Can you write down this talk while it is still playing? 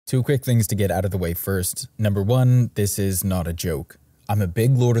Two quick things to get out of the way first. Number one, this is not a joke. I'm a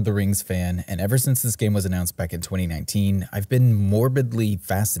big Lord of the Rings fan, and ever since this game was announced back in 2019, I've been morbidly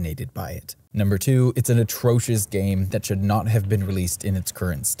fascinated by it. Number two, it's an atrocious game that should not have been released in its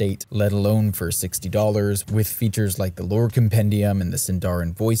current state, let alone for $60, with features like the lore compendium and the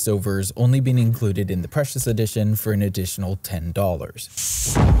Sindarin voiceovers only being included in the Precious Edition for an additional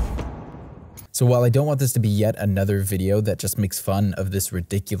 $10. So while I don't want this to be yet another video that just makes fun of this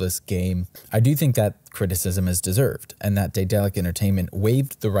ridiculous game, I do think that criticism is deserved, and that Daedalic Entertainment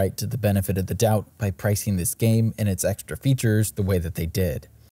waived the right to the benefit of the doubt by pricing this game and its extra features the way that they did.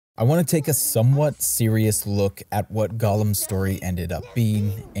 I want to take a somewhat serious look at what Gollum's story ended up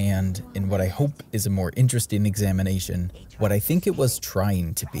being, and in what I hope is a more interesting examination, what I think it was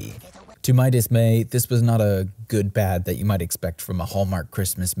trying to be. To my dismay, this was not a good bad that you might expect from a Hallmark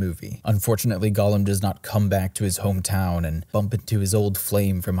Christmas movie. Unfortunately, Gollum does not come back to his hometown and bump into his old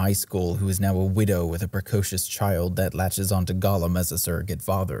flame from high school who is now a widow with a precocious child that latches onto Gollum as a surrogate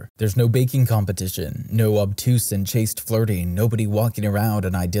father. There's no baking competition, no obtuse and chaste flirting, nobody walking around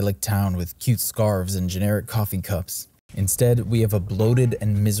an idyllic town with cute scarves and generic coffee cups. Instead, we have a bloated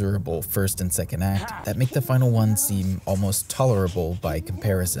and miserable first and second act that make the final one seem almost tolerable by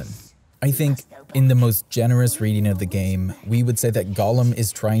comparison. I think, in the most generous reading of the game, we would say that Gollum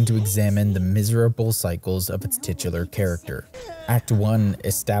is trying to examine the miserable cycles of its titular character. Act 1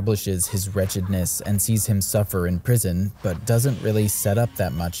 establishes his wretchedness and sees him suffer in prison, but doesn't really set up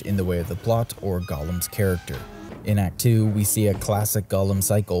that much in the way of the plot or Gollum's character. In Act 2, we see a classic Gollum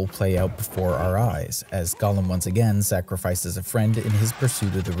cycle play out before our eyes, as Gollum once again sacrifices a friend in his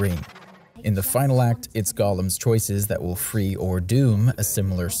pursuit of the ring. In the final act, it's Gollum's choices that will free or doom a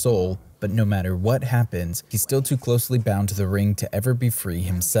similar soul, but no matter what happens, he's still too closely bound to the ring to ever be free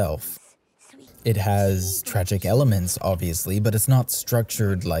himself. It has tragic elements, obviously, but it's not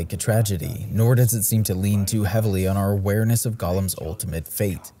structured like a tragedy, nor does it seem to lean too heavily on our awareness of Gollum's ultimate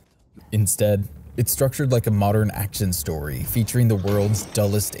fate. Instead, it's structured like a modern action story, featuring the world's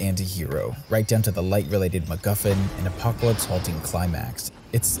dullest anti-hero, right down to the light-related MacGuffin and apocalypse-halting climax.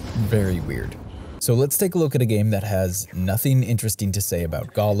 It's very weird. So let's take a look at a game that has nothing interesting to say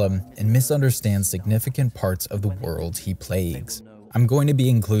about Gollum and misunderstands significant parts of the world he plagues. I'm going to be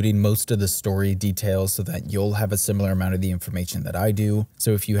including most of the story details so that you'll have a similar amount of the information that I do,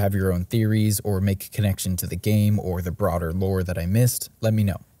 so if you have your own theories or make a connection to the game or the broader lore that I missed, let me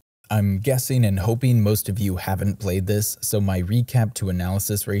know. I'm guessing and hoping most of you haven't played this, so my recap to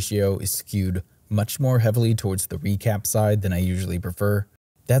analysis ratio is skewed much more heavily towards the recap side than I usually prefer.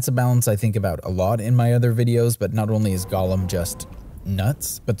 That's a balance I think about a lot in my other videos, but not only is Gollum just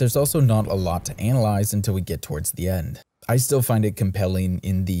nuts, but there's also not a lot to analyze until we get towards the end. I still find it compelling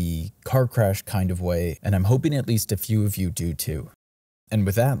in the car crash kind of way, and I'm hoping at least a few of you do too. And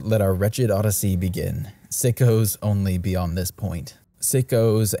with that, let our wretched odyssey begin. Sickos only beyond this point.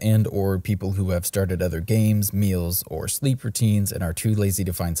 Sickos and or people who have started other games, meals, or sleep routines and are too lazy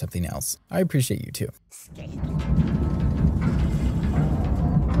to find something else. I appreciate you too.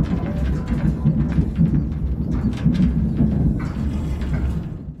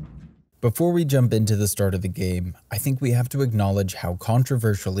 Before we jump into the start of the game, I think we have to acknowledge how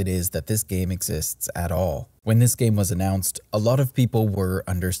controversial it is that this game exists at all. When this game was announced, a lot of people were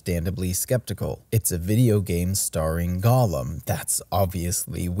understandably skeptical. It's a video game starring Gollum. That's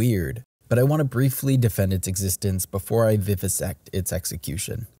obviously weird. But I want to briefly defend its existence before I vivisect its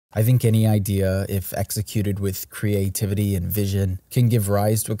execution. I think any idea, if executed with creativity and vision, can give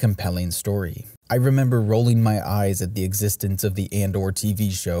rise to a compelling story. I remember rolling my eyes at the existence of the Andor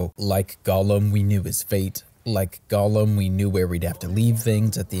TV show. Like Gollum, we knew his fate. Like Gollum, we knew where we'd have to leave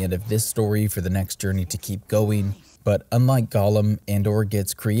things at the end of this story for the next journey to keep going. But unlike Gollum, Andor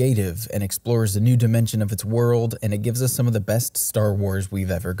gets creative and explores a new dimension of its world, and it gives us some of the best Star Wars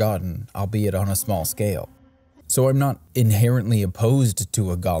we've ever gotten, albeit on a small scale. So I'm not inherently opposed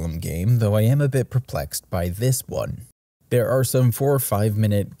to a Gollum game, though I am a bit perplexed by this one. There are some 4 or 5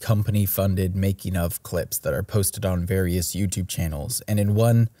 minute company-funded making-of clips that are posted on various YouTube channels, and in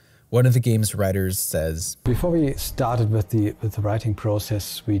one of the game's writers says, "Before we started with the writing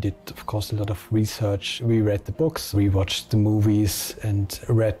process, we did, of course, a lot of research. We read the books, we watched the movies, and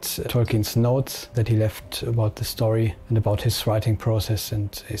read Tolkien's notes that he left about the story and about his writing process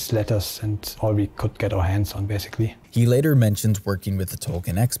and his letters and all we could get our hands on, basically." He later mentions working with a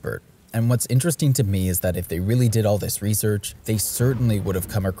Tolkien expert. And what's interesting to me is that if they really did all this research, they certainly would have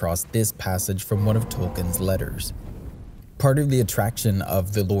come across this passage from one of Tolkien's letters. Part of the attraction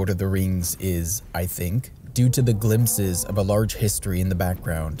of The Lord of the Rings is, I think, due to the glimpses of a large history in the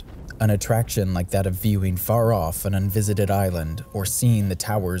background. an attraction like that of viewing far off an unvisited island or seeing the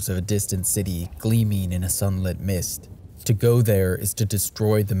towers of a distant city gleaming in a sunlit mist. To go there is to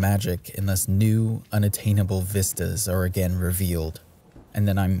destroy the magic unless new, unattainable vistas are again revealed. And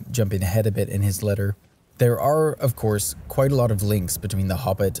then I'm jumping ahead a bit in his letter. There are, of course, quite a lot of links between The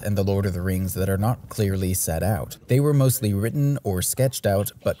Hobbit and The Lord of the Rings that are not clearly set out. They were mostly written or sketched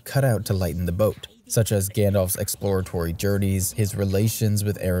out, but cut out to lighten the boat, such as Gandalf's exploratory journeys, his relations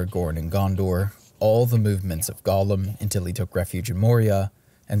with Aragorn and Gondor, all the movements of Gollum until he took refuge in Moria,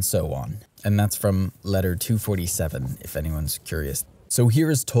 and so on. And that's from letter 247, if anyone's curious. So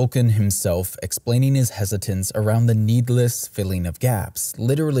here is Tolkien himself explaining his hesitance around the needless filling of gaps,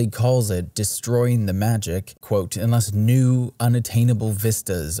 literally calls it destroying the magic, quote, unless new, unattainable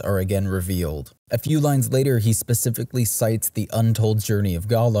vistas are again revealed. A few lines later, he specifically cites the untold journey of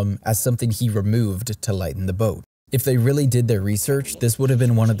Gollum as something he removed to lighten the boat. If they really did their research, this would have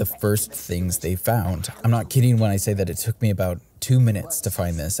been one of the first things they found. I'm not kidding when I say that it took me about 2 minutes to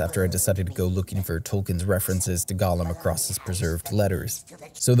find this after I decided to go looking for Tolkien's references to Gollum across his preserved letters.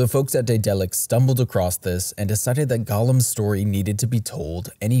 So the folks at Daedalic stumbled across this and decided that Gollum's story needed to be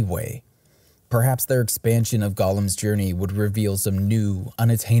told anyway. Perhaps their expansion of Gollum's journey would reveal some new,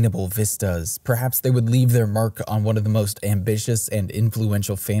 unattainable vistas. Perhaps they would leave their mark on one of the most ambitious and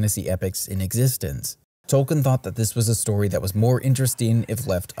influential fantasy epics in existence. Tolkien thought that this was a story that was more interesting if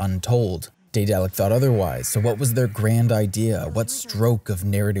left untold. Daedalic thought otherwise, so what was their grand idea? What stroke of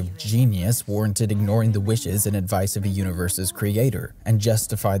narrative genius warranted ignoring the wishes and advice of a universe's creator, and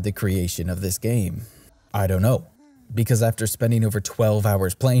justified the creation of this game? I don't know. Because after spending over 12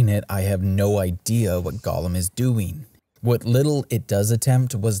 hours playing it, I have no idea what Gollum is doing. What little it does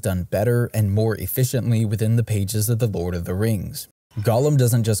attempt was done better and more efficiently within the pages of The Lord of the Rings. Gollum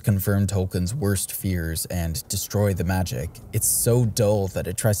doesn't just confirm Tolkien's worst fears and destroy the magic. It's so dull that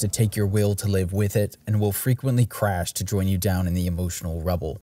it tries to take your will to live with it and will frequently crash to join you down in the emotional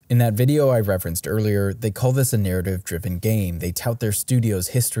rubble. In that video I referenced earlier, they call this a narrative-driven game. They tout their studio's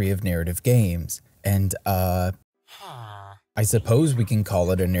history of narrative games. And, I suppose we can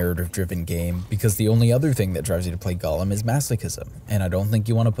call it a narrative-driven game because the only other thing that drives you to play Gollum is masochism, and I don't think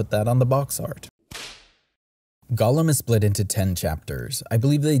you want to put that on the box art. Gollum is split into 10 chapters. I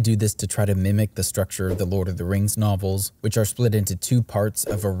believe they do this to try to mimic the structure of the Lord of the Rings novels, which are split into 2 parts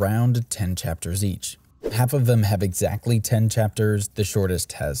of around 10 chapters each. Half of them have exactly 10 chapters, the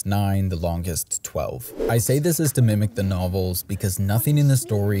shortest has 9, the longest 12. I say this is to mimic the novels because nothing in the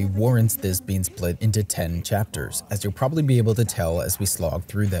story warrants this being split into 10 chapters, as you'll probably be able to tell as we slog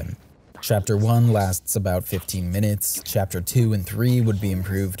through them. Chapter 1 lasts about 15 minutes, Chapter 2 and 3 would be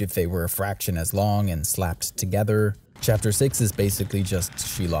improved if they were a fraction as long and slapped together. Chapter 6 is basically just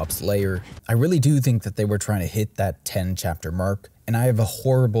Shelob's lair. I really do think that they were trying to hit that 10 chapter mark, and I have a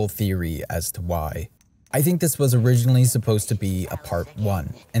horrible theory as to why. I think this was originally supposed to be a part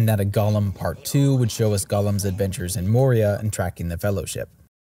 1, and that a Gollum part 2 would show us Gollum's adventures in Moria and tracking the Fellowship.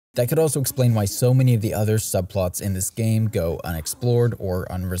 That could also explain why so many of the other subplots in this game go unexplored or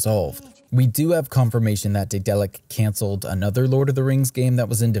unresolved. We do have confirmation that Daedalic cancelled another Lord of the Rings game that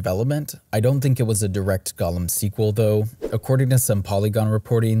was in development. I don't think it was a direct Gollum sequel though. According to some Polygon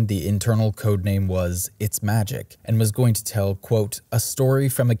reporting, the internal codename was It's Magic, and was going to tell, quote, a story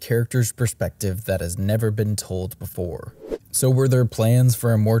from a character's perspective that has never been told before. So were there plans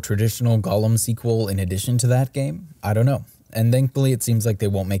for a more traditional Gollum sequel in addition to that game? I don't know. And thankfully it seems like they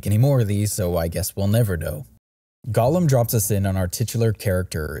won't make any more of these, so I guess we'll never know. Gollum drops us in on our titular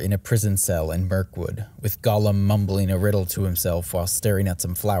character in a prison cell in Mirkwood, with Gollum mumbling a riddle to himself while staring at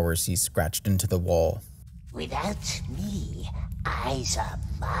some flowers he's scratched into the wall. Without me, eyes are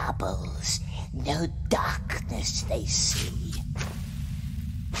marbles, no darkness they see.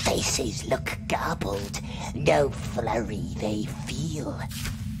 Faces look garbled, no flurry they feel.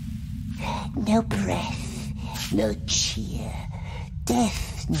 No breath. No cheer,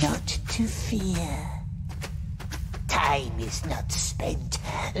 death not to fear. Time is not spent,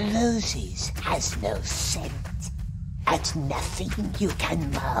 roses has no scent. At nothing you can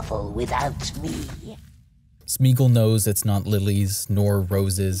marvel without me. Smeagol knows it's not lilies nor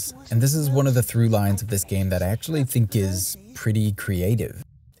roses, and this is one of the through lines of this game that I actually think is pretty creative.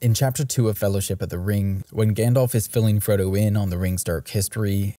 In Chapter 2 of Fellowship of the Ring, when Gandalf is filling Frodo in on the ring's dark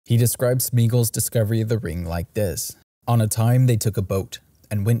history, he describes Smeagol's discovery of the ring like this. On a time they took a boat,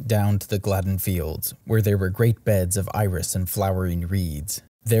 and went down to the Gladden fields, where there were great beds of iris and flowering reeds.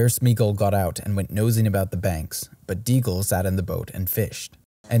 There Smeagol got out and went nosing about the banks, but Deagle sat in the boat and fished.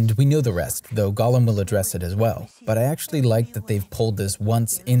 And we know the rest, though Gollum will address it as well. But I actually like that they've pulled this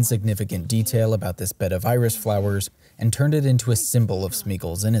once insignificant detail about this bed of iris flowers and turned it into a symbol of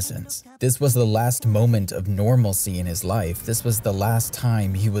Smeagol's innocence. This was the last moment of normalcy in his life. This was the last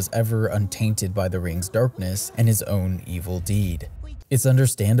time he was ever untainted by the ring's darkness and his own evil deed. It's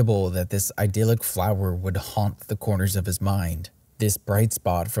understandable that this idyllic flower would haunt the corners of his mind, this bright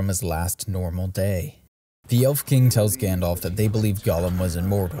spot from his last normal day. The Elf King tells Gandalf that they believe Gollum was in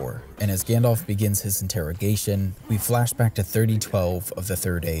Mordor, and as Gandalf begins his interrogation, we flash back to 3012 of the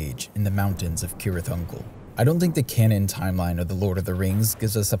Third Age in the mountains of Cirith Ungol. I don't think the canon timeline of The Lord of the Rings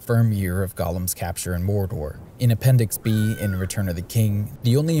gives us a firm year of Gollum's capture in Mordor. In Appendix B in Return of the King,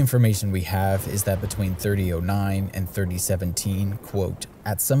 the only information we have is that between 3009 and 3017, quote,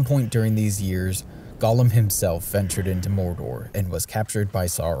 "At some point during these years, Gollum himself ventured into Mordor and was captured by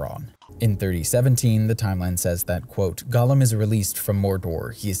Sauron." In 3017, the timeline says that, quote, "Gollum is released from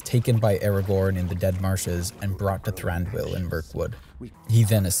Mordor. He is taken by Aragorn in the Dead Marshes and brought to Thranduil in Mirkwood. He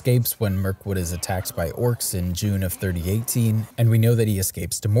then escapes when Mirkwood is attacked by orcs in June of 3018, and we know that he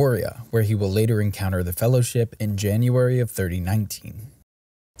escapes to Moria, where he will later encounter the Fellowship in January of 3019.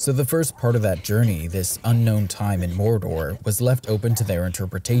 So the first part of that journey, this unknown time in Mordor, was left open to their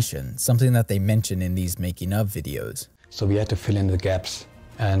interpretation, something that they mention in these making of videos. So we had to fill in the gaps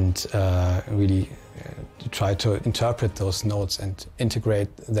and really try to interpret those notes and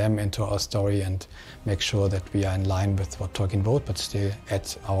integrate them into our story and make sure that we are in line with what Tolkien wrote, but still add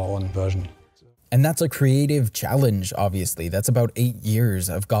our own version. And that's a creative challenge, obviously. That's about 8 years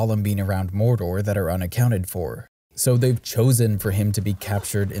of Gollum being around Mordor that are unaccounted for. So they've chosen for him to be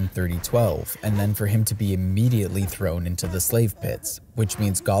captured in 3012, and then for him to be immediately thrown into the slave pits, which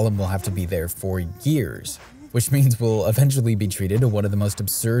means Gollum will have to be there for years, which means we'll eventually be treated to one of the most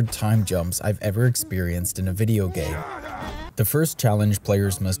absurd time jumps I've ever experienced in a video game. The first challenge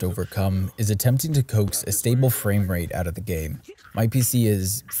players must overcome is attempting to coax a stable frame rate out of the game. My PC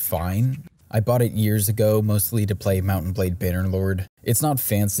is fine. I bought it years ago, mostly to play Mount and Blade Bannerlord. It's not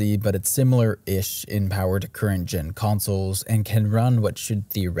fancy, but it's similar-ish in power to current-gen consoles, and can run what should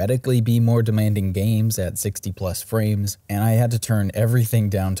theoretically be more demanding games at 60+ frames, and I had to turn everything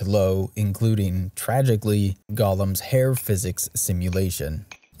down to low, including, tragically, Gollum's hair physics simulation.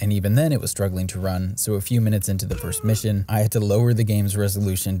 And even then it was struggling to run, so a few minutes into the first mission, I had to lower the game's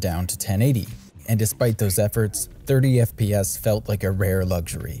resolution down to 1080. And despite those efforts, 30 FPS felt like a rare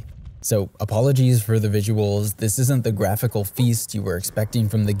luxury. So apologies for the visuals, this isn't the graphical feast you were expecting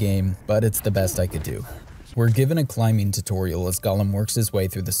from the game, but it's the best I could do. We're given a climbing tutorial as Gollum works his way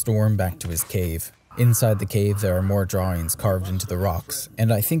through the storm back to his cave. Inside the cave there are more drawings carved into the rocks,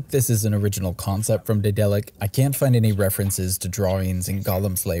 and I think this is an original concept from Daedalic. I can't find any references to drawings in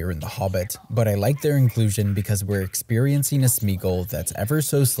Gollum's lair in The Hobbit, but I like their inclusion because we're experiencing a Smeagol that's ever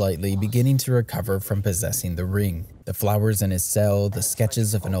so slightly beginning to recover from possessing the ring. The flowers in his cell, the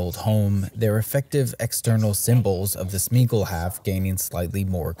sketches of an old home, they're effective external symbols of the Smeagol half gaining slightly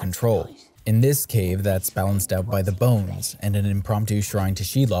more control. In this cave, that's balanced out by the bones, and an impromptu shrine to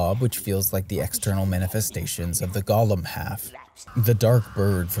Shelob, which feels like the external manifestations of the Gollum half. The dark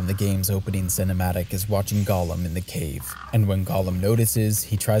bird from the game's opening cinematic is watching Gollum in the cave, and when Gollum notices,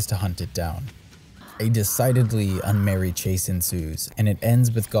 he tries to hunt it down. A decidedly unmerry chase ensues, and it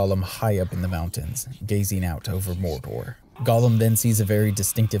ends with Gollum high up in the mountains, gazing out over Mordor. Gollum then sees a very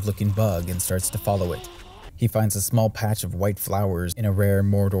distinctive-looking bug and starts to follow it. He finds a small patch of white flowers in a rare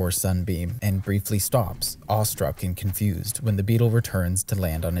Mordor sunbeam and briefly stops, awestruck and confused, when the beetle returns to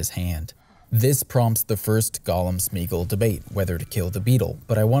land on his hand. This prompts the first Gollum-Smeagol debate, whether to kill the beetle,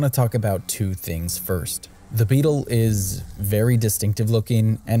 but I want to talk about two things first. The beetle is very distinctive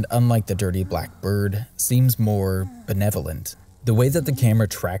looking, and unlike the dirty black bird, seems more benevolent. The way that the camera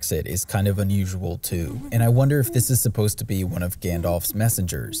tracks it is kind of unusual too, and I wonder if this is supposed to be one of Gandalf's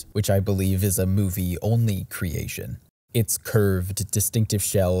messengers, which I believe is a movie-only creation. Its curved, distinctive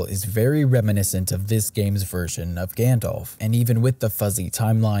shell is very reminiscent of this game's version of Gandalf, and even with the fuzzy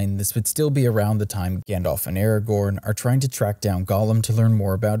timeline, this would still be around the time Gandalf and Aragorn are trying to track down Gollum to learn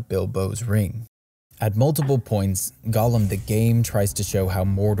more about Bilbo's ring. At multiple points, Gollum the game tries to show how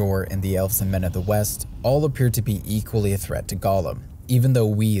Mordor and the elves and men of the West all appear to be equally a threat to Gollum, even though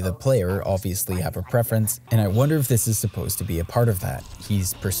we, the player, obviously have a preference, and I wonder if this is supposed to be a part of that.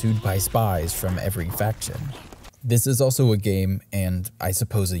 He's pursued by spies from every faction. This is also a game, and I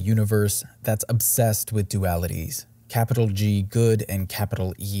suppose a universe, that's obsessed with dualities. Capital G good and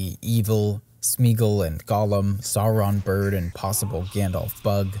capital E evil, Smeagol and Gollum, Sauron bird and possible Gandalf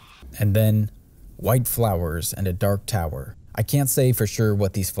bug, and then white flowers and a dark tower. I can't say for sure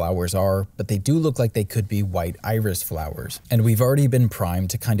what these flowers are, but they do look like they could be white iris flowers, and we've already been primed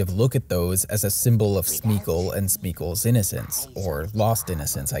to kind of look at those as a symbol of Smeagol and Smeagol's innocence, or lost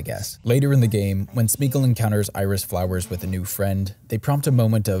innocence, I guess. Later in the game, when Smeagol encounters iris flowers with a new friend, they prompt a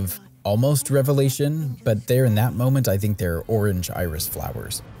moment of almost revelation, but there in that moment I think they're orange iris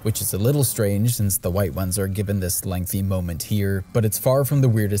flowers, which is a little strange since the white ones are given this lengthy moment here, but it's far from the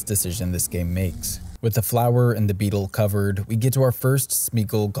weirdest decision this game makes. With the flower and the beetle covered, we get to our first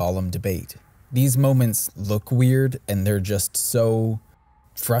Smeagol-Gollum debate. These moments look weird, and they're just so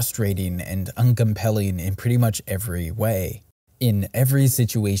frustrating and uncompelling in pretty much every way. In every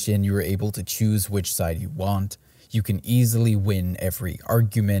situation, you are able to choose which side you want. You can easily win every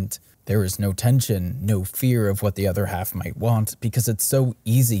argument. There is no tension, no fear of what the other half might want, because it's so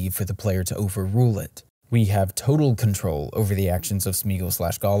easy for the player to overrule it. We have total control over the actions of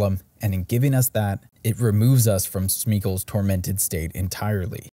Smeagol/Gollum, and in giving us that, it removes us from Smeagol's tormented state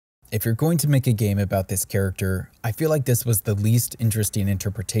entirely. If you're going to make a game about this character, I feel like this was the least interesting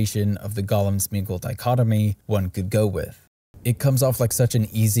interpretation of the Gollum-Smeagol dichotomy one could go with. It comes off like such an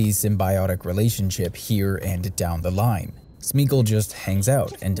easy symbiotic relationship here and down the line. Smeagol just hangs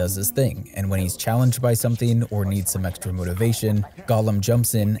out and does his thing, and when he's challenged by something or needs some extra motivation, Gollum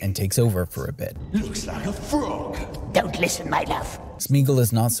jumps in and takes over for a bit. Looks like a frog. Don't listen, my love. Smeagol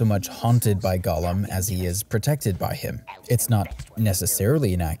is not so much haunted by Gollum as he is protected by him. It's not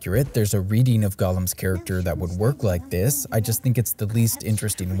necessarily inaccurate, there's a reading of Gollum's character that would work like this, I just think it's the least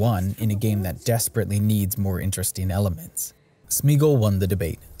interesting one in a game that desperately needs more interesting elements. Smeagol won the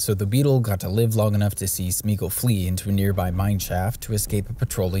debate, so the beetle got to live long enough to see Smeagol flee into a nearby mineshaft to escape a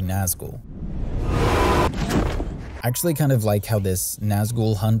patrolling Nazgul. I actually kind of like how this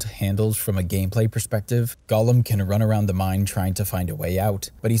Nazgul hunt handles from a gameplay perspective. Gollum can run around the mine trying to find a way out,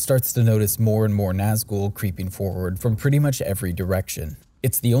 but he starts to notice more and more Nazgul creeping forward from pretty much every direction.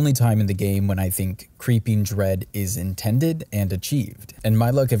 It's the only time in the game when I think creeping dread is intended and achieved, and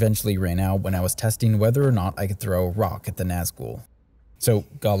my luck eventually ran out when I was testing whether or not I could throw a rock at the Nazgul. So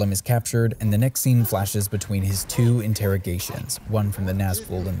Gollum is captured, and the next scene flashes between his two interrogations, one from the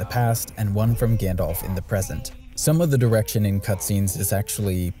Nazgul in the past and one from Gandalf in the present. Some of the direction in cutscenes is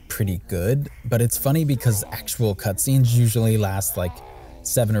actually pretty good, but it's funny because actual cutscenes usually last like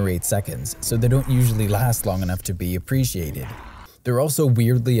 7 or 8 seconds, so they don't usually last long enough to be appreciated. They're also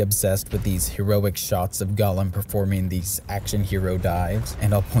weirdly obsessed with these heroic shots of Gollum performing these action hero dives,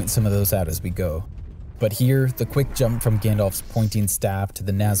 and I'll point some of those out as we go. But here, the quick jump from Gandalf's pointing staff to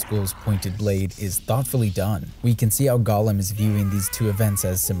the Nazgul's pointed blade is thoughtfully done. We can see how Gollum is viewing these two events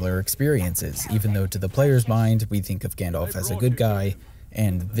as similar experiences, even though to the player's mind, we think of Gandalf as a good guy,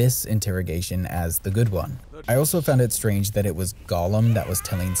 and this interrogation as the good one. I also found it strange that it was Gollum that was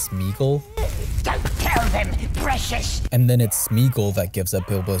telling Smeagol. Don't tell them, precious! And then it's Smeagol that gives up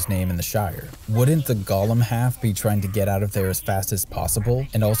Bilbo's name in the Shire. Wouldn't the Gollum half be trying to get out of there as fast as possible,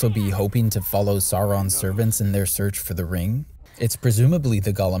 and also be hoping to follow Sauron's servants in their search for the ring? It's presumably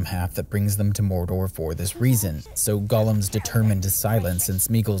the Gollum half that brings them to Mordor for this reason, so Gollum's determined silence and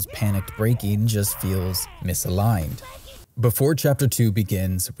Smeagol's panicked breaking just feels misaligned. Before Chapter 2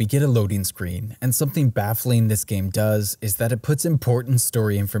 begins, we get a loading screen, and something baffling this game does is that it puts important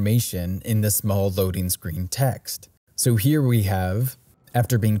story information in the small loading screen text. So here we have,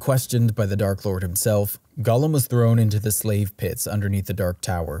 after being questioned by the Dark Lord himself, Gollum was thrown into the slave pits underneath the Dark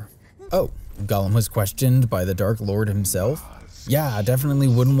Tower. Oh, Gollum was questioned by the Dark Lord himself? Yeah, I definitely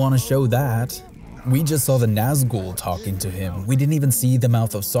wouldn't want to show that. We just saw the Nazgul talking to him. We didn't even see the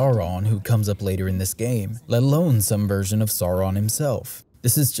mouth of Sauron, who comes up later in this game, let alone some version of Sauron himself.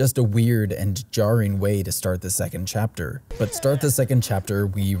 This is just a weird and jarring way to start the second chapter. But start the second chapter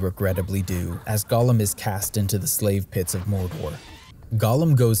we regrettably do, as Gollum is cast into the slave pits of Mordor.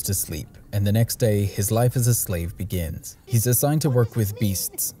 Gollum goes to sleep, and the next day, his life as a slave begins. He's assigned to work with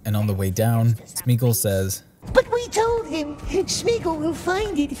beasts, and on the way down, Smeagol says, But we told him! Smeagol will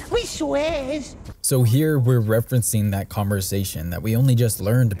find it, we swears! So here we're referencing that conversation that we only just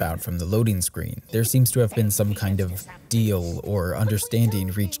learned about from the loading screen. There seems to have been some kind of deal or understanding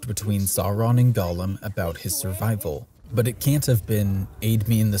reached between Sauron and Gollum about his survival. But it can't have been, aid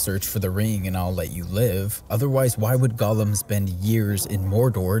me in the search for the ring and I'll let you live. Otherwise, why would Gollum spend years in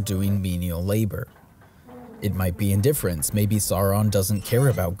Mordor doing menial labor? It might be indifference. Maybe Sauron doesn't care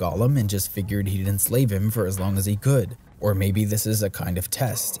about Gollum and just figured he'd enslave him for as long as he could. Or maybe this is a kind of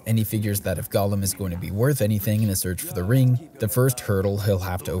test, and he figures that if Gollum is going to be worth anything in a search for the ring, the first hurdle he'll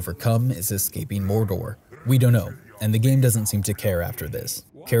have to overcome is escaping Mordor. We don't know, and the game doesn't seem to care after this.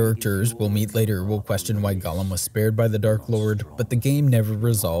 Characters we'll meet later will question why Gollum was spared by the Dark Lord, but the game never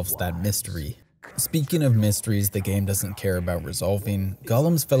resolves that mystery. Speaking of mysteries the game doesn't care about resolving,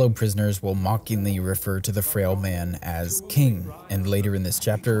 Gollum's fellow prisoners will mockingly refer to the frail man as king, and later in this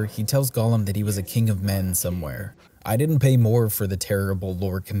chapter, he tells Gollum that he was a king of men somewhere. I didn't pay more for the terrible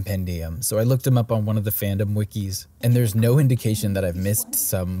lore compendium, so I looked him up on one of the fandom wikis, and there's no indication that I've missed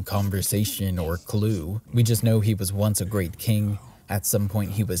some conversation or clue. We just know he was once a great king, at some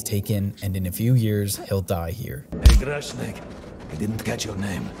point he was taken, and in a few years, he'll die here. Hey, Garish Light, I didn't catch your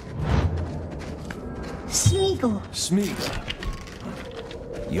name. Smeagol. Smeagol.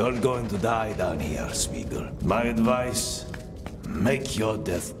 You're going to die down here, Smeagol. My advice, make your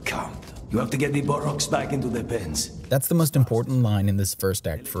death count. You have to get the Boroks back into their pens. That's the most important line in this first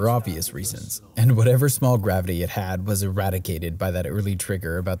act for obvious reasons, and whatever small gravity it had was eradicated by that early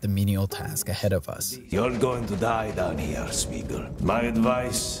trigger about the menial task ahead of us. You're going to die down here, Smeagol. My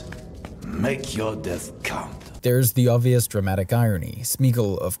advice, make your death count. There's the obvious dramatic irony.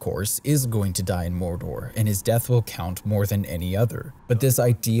 Smeagol, of course, is going to die in Mordor, and his death will count more than any other. But this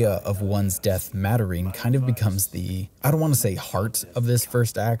idea of one's death mattering kind of becomes the, I don't want to say heart of this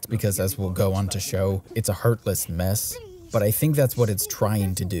first act, because as we'll go on to show, it's a heartless mess. But I think that's what it's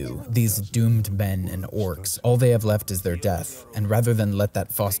trying to do. These doomed men and orcs, all they have left is their death, and rather than let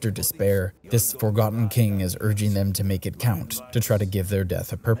that foster despair, this forgotten king is urging them to make it count, to try to give their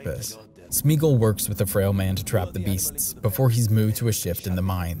death a purpose. Smeagol works with the frail man to trap the beasts before he's moved to a shift in the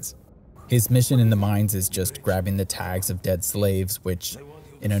mines. His mission in the mines is just grabbing the tags of dead slaves, which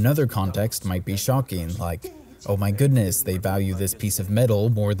in another context might be shocking, like, oh my goodness, they value this piece of metal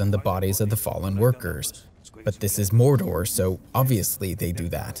more than the bodies of the fallen workers. But this is Mordor, so obviously they do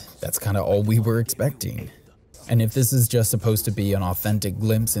that. That's kind of all we were expecting. And if this is just supposed to be an authentic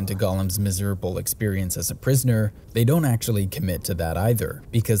glimpse into Gollum's miserable experience as a prisoner, they don't actually commit to that either,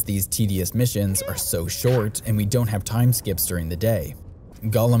 because these tedious missions are so short and we don't have time skips during the day.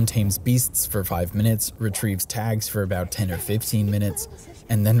 Gollum tames beasts for 5 minutes, retrieves tags for about 10 or 15 minutes,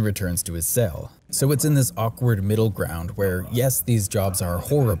 and then returns to his cell. So it's in this awkward middle ground where, yes, these jobs are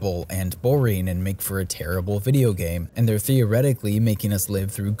horrible and boring and make for a terrible video game, and they're theoretically making us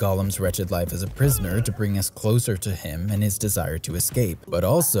live through Gollum's wretched life as a prisoner to bring us closer to him and his desire to escape. But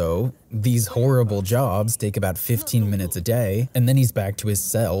also, these horrible jobs take about 15 minutes a day, and then he's back to his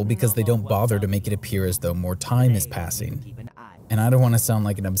cell because they don't bother to make it appear as though more time is passing. And I don't want to sound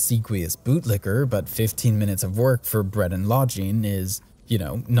like an obsequious bootlicker, but 15 minutes of work for bread and lodging is, you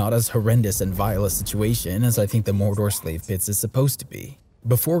know, not as horrendous and vile a situation as I think the Mordor slave pits is supposed to be.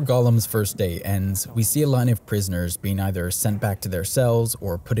 Before Gollum's first day ends, we see a line of prisoners being either sent back to their cells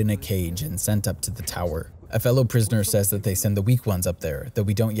or put in a cage and sent up to the tower. A fellow prisoner says that they send the weak ones up there, though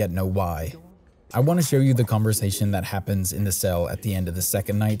we don't yet know why. I want to show you the conversation that happens in the cell at the end of the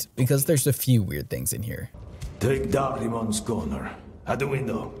second night, because there's a few weird things in here. Take Darimon's corner. At the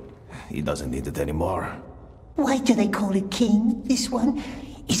window. He doesn't need it anymore. Why do they call it king, this one?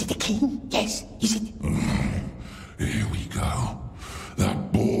 Is it a king? Yes, is it? Here we go.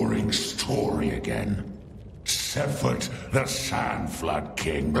 That boring story again. Sephard, the Sandflood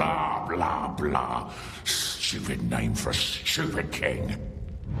King, blah, blah, blah. Stupid name for a stupid king.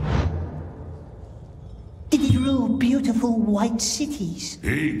 Did he rule beautiful white cities?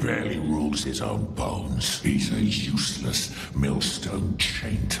 He barely rules his own bones. He's a useless millstone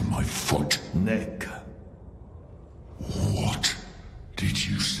chained to my foot. Neck. What did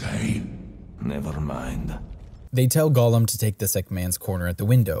you say? Never mind. They tell Gollum to take the sick man's corner at the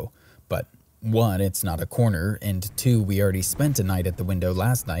window, but 1, it's not a corner, and 2, we already spent a night at the window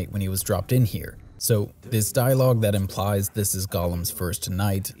last night when he was dropped in here. So this dialogue that implies this is Gollum's first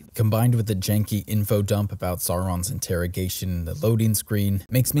night, combined with the janky info dump about Sauron's interrogation in the loading screen,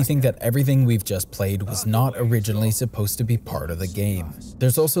 makes me think that everything we've just played was not originally supposed to be part of the game.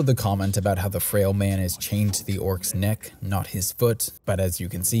 There's also the comment about how the frail man is chained to the orc's neck, not his foot, but as you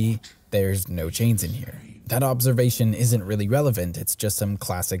can see, there's no chains in here. That observation isn't really relevant, it's just some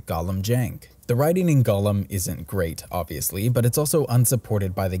classic Gollum jank. The writing in Gollum isn't great, obviously, but it's also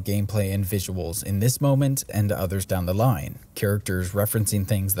unsupported by the gameplay and visuals in this moment and others down the line, characters referencing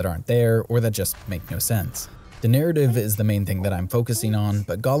things that aren't there or that just make no sense. The narrative is the main thing that I'm focusing on,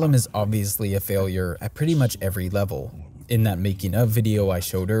 but Gollum is obviously a failure at pretty much every level. In that making of video I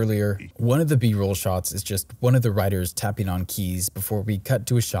showed earlier, one of the B-roll shots is just one of the writers tapping on keys before we cut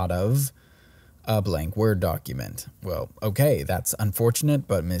to a shot of a blank Word document. Well, okay, that's unfortunate,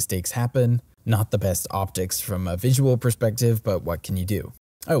 but mistakes happen. Not the best optics from a visual perspective, but what can you do?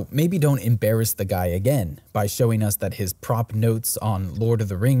 Oh, maybe don't embarrass the guy again by showing us that his prop notes on Lord of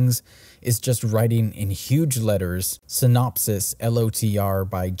the Rings is just writing in huge letters, synopsis LOTR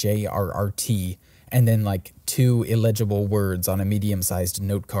by JRRT, and then like 2 illegible words on a medium-sized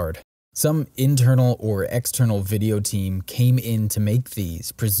note card. Some internal or external video team came in to make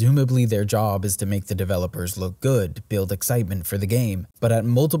these. Presumably their job is to make the developers look good, build excitement for the game. But at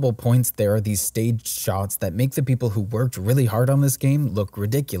multiple points there are these staged shots that make the people who worked really hard on this game look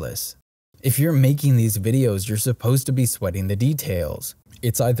ridiculous. If you're making these videos, you're supposed to be sweating the details.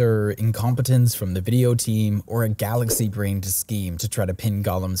 It's either incompetence from the video team or a galaxy-brained scheme to try to pin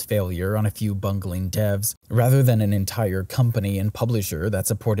Gollum's failure on a few bungling devs, rather than an entire company and publisher that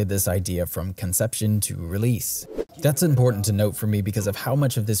supported this idea from conception to release. That's important to note for me because of how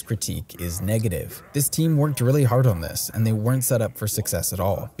much of this critique is negative. This team worked really hard on this, and they weren't set up for success at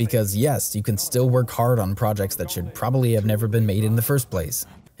all. Because yes, you can still work hard on projects that should probably have never been made in the first place.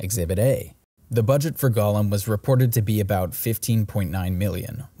 Exhibit A. The budget for Gollum was reported to be about $15.9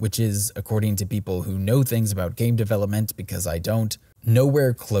 million, which is, according to people who know things about game development because I don't,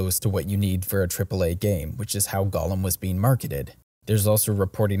 nowhere close to what you need for a AAA game, which is how Gollum was being marketed. There's also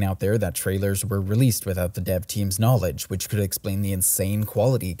reporting out there that trailers were released without the dev team's knowledge, which could explain the insane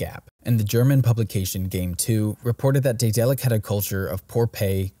quality gap. And the German publication Game 2 reported that Daedalic had a culture of poor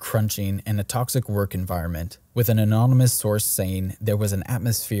pay, crunching, and a toxic work environment, with an anonymous source saying there was an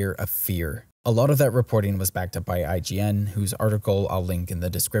atmosphere of fear. A lot of that reporting was backed up by IGN, whose article I'll link in the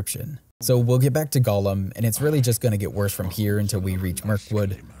description. So we'll get back to Gollum, and it's really just going to get worse from here until we reach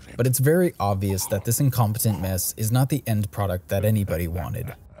Mirkwood, but it's very obvious that this incompetent mess is not the end product that anybody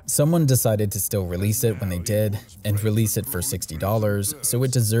wanted. Someone decided to still release it when they did, and release it for $60, so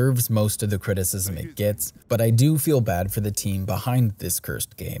it deserves most of the criticism it gets, but I do feel bad for the team behind this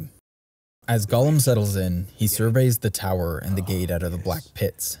cursed game. As Gollum settles in, he surveys the tower and the gate out of the black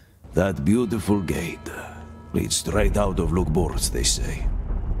pits. That beautiful gate leads straight out of Lugborz, they say.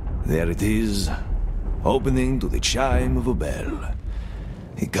 There it is, opening to the chime of a bell.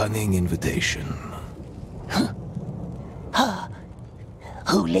 A cunning invitation.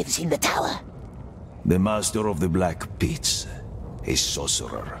 Who lives in the tower? The master of the Black Pits, a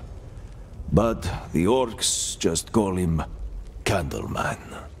sorcerer. But the orcs just call him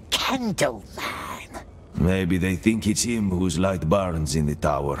Candleman. Candleman. Maybe they think it's him whose light burns in the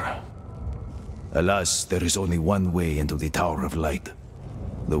tower. Alas, there is only one way into the Tower of Light.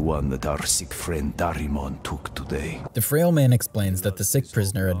 The one that our sick friend Darimon took today. The frail man explains that the sick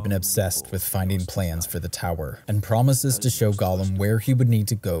prisoner had been obsessed with finding plans for the tower, and promises to show Gollum where he would need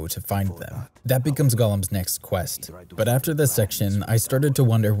to go to find them. That becomes Gollum's next quest. But after this section, I started to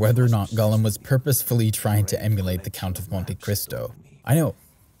wonder whether or not Gollum was purposefully trying to emulate the Count of Monte Cristo. I know,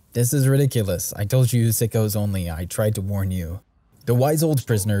 this is ridiculous. I told you sickos only, I tried to warn you. The wise old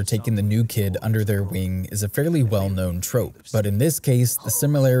prisoner taking the new kid under their wing is a fairly well-known trope, but in this case, the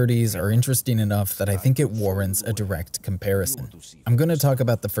similarities are interesting enough that I think it warrants a direct comparison. I'm going to talk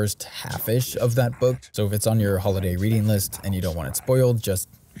about the first half-ish of that book, so if it's on your holiday reading list and you don't want it spoiled, just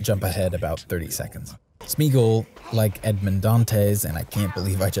jump ahead about 30 seconds. Smeagol, like Edmond Dantes, and I can't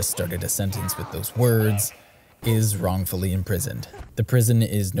believe I just started a sentence with those words, is wrongfully imprisoned. The prison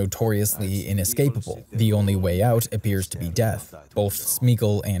is notoriously inescapable. The only way out appears to be death. Both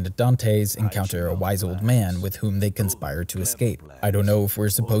Smeagol and Dantes encounter a wise old man with whom they conspire to escape. I don't know if we're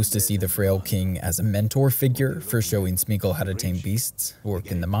supposed to see the frail king as a mentor figure for showing Smeagol how to tame beasts,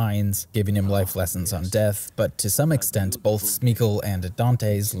 work in the mines, giving him life lessons on death, but to some extent both Smeagol and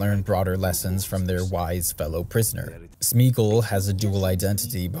Dantes learn broader lessons from their wise fellow prisoner. Smeagol has a dual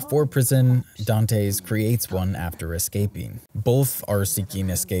identity before prison, Dantes creates one after escaping. Both are seeking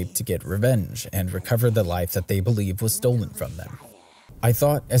escape to get revenge and recover the life that they believe was stolen from them. I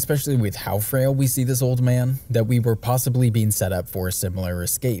thought, especially with how frail we see this old man, that we were possibly being set up for a similar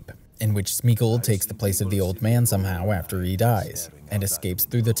escape, in which Smeagol takes the place of the old man somehow after he dies, and escapes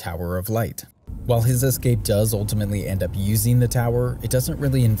through the Tower of Light. While his escape does ultimately end up using the tower, it doesn't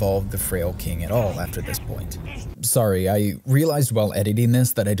really involve the frail king at all after this point. Sorry, I realized while editing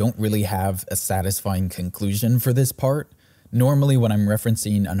this that I don't really have a satisfying conclusion for this part. Normally when I'm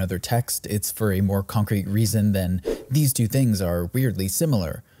referencing another text, it's for a more concrete reason than these two things are weirdly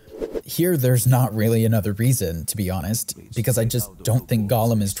similar. Here there's not really another reason, to be honest, because I just don't think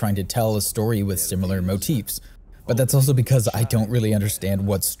Gollum is trying to tell a story with similar motifs. But that's also because I don't really understand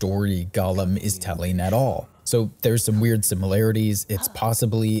what story Gollum is telling at all. So there's some weird similarities, it's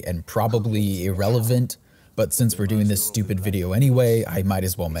possibly and probably irrelevant, but since we're doing this stupid video anyway, I might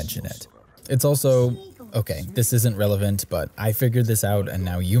as well mention it. It's also, okay, this isn't relevant, but I figured this out and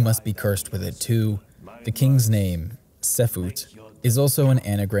now you must be cursed with it too. The king's name, Sefut, is also an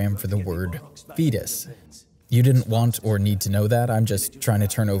anagram for the word fetus. You didn't want or need to know that, I'm just trying to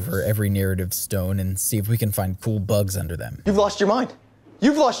turn over every narrative stone and see if we can find cool bugs under them. You've lost your mind.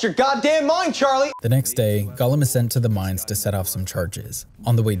 You've lost your goddamn mind, Charlie! The next day, Gollum is sent to the mines to set off some charges.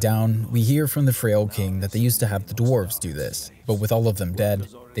 On the way down, we hear from the Frail King that they used to have the dwarves do this, but with all of them dead,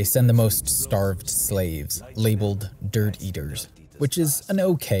 they send the most starved slaves, labeled Dirt Eaters. Which is an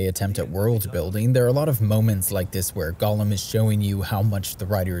okay attempt at world building. There are a lot of moments like this where Gollum is showing you how much the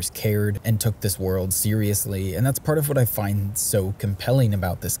writers cared and took this world seriously, and that's part of what I find so compelling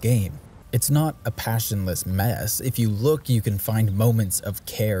about this game. It's not a passionless mess. If you look, you can find moments of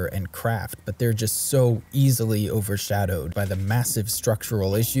care and craft, but they're just so easily overshadowed by the massive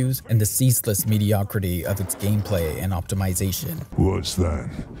structural issues and the ceaseless mediocrity of its gameplay and optimization. What's that?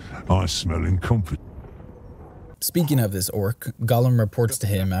 I smell incompetence. Speaking of this orc, Gollum reports to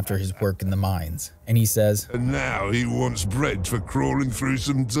him after his work in the mines, and he says, And now he wants bread for crawling through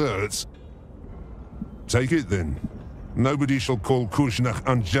some dirt. Take it then. Nobody shall call Kushnach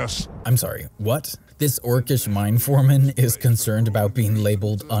unjust. I'm sorry, what? This orcish mine foreman is concerned about being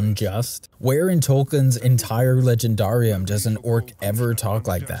labeled unjust? Where in Tolkien's entire legendarium does an orc ever talk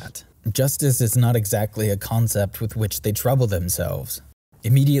like that? Justice is not exactly a concept with which they trouble themselves.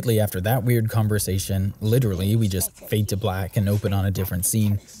 Immediately after that weird conversation, literally we just fade to black and open on a different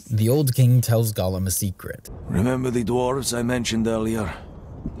scene, the old king tells Gollum a secret. Remember the dwarves I mentioned earlier?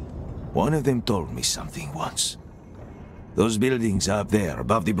 One of them told me something once. Those buildings up there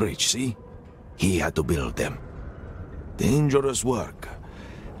above the bridge, see? He had to build them. Dangerous work.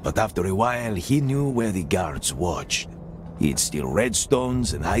 But after a while, he knew where the guards watched. He'd steal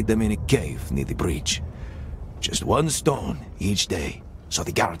redstones and hide them in a cave near the bridge. Just one stone each day, so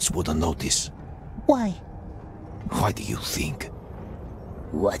the guards wouldn't notice. Why? Why do you think?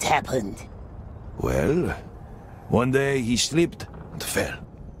 What happened? Well, one day he slipped and fell.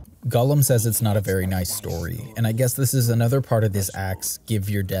 Gollum says it's not a very nice story, and I guess this is another part of this act's give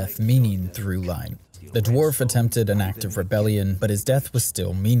your death meaning through line. The dwarf attempted an act of rebellion, but his death was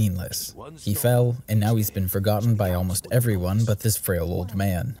still meaningless. He fell, and now he's been forgotten by almost everyone but this frail old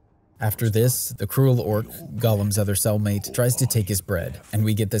man. After this, the cruel orc, Gollum's other cellmate, tries to take his bread, and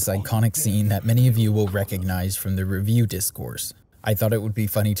we get this iconic scene that many of you will recognize from the review discourse. I thought it would be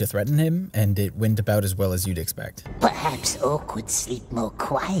funny to threaten him, and it went about as well as you'd expect. Perhaps Orc would sleep more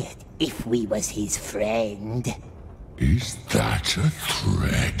quiet if we was his friend. Is that a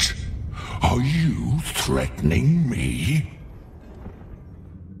threat? Are you threatening me?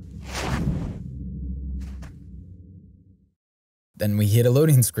 Then we hit a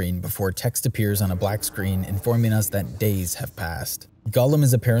loading screen before text appears on a black screen informing us that days have passed. Gollum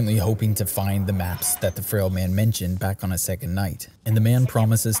is apparently hoping to find the maps that the frail man mentioned back on a second night, and the man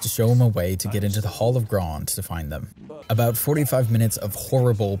promises to show him a way to get into the Hall of Grond to find them. About 45 minutes of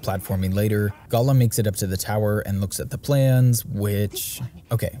horrible platforming later, Gollum makes it up to the tower and looks at the plans, which...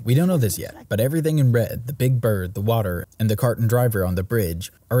 Okay, we don't know this yet, but everything in red, the big bird, the water, and the cart and driver on the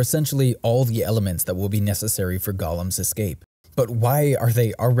bridge, are essentially all the elements that will be necessary for Gollum's escape. But why are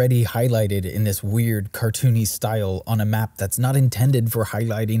they already highlighted in this weird cartoony style on a map that's not intended for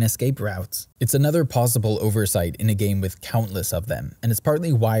highlighting escape routes? It's another possible oversight in a game with countless of them, and it's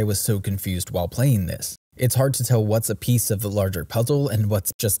partly why I was so confused while playing this. It's hard to tell what's a piece of the larger puzzle and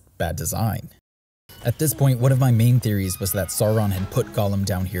what's just bad design. At this point, one of my main theories was that Sauron had put Gollum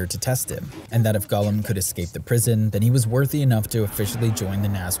down here to test him, and that if Gollum could escape the prison, then he was worthy enough to officially join the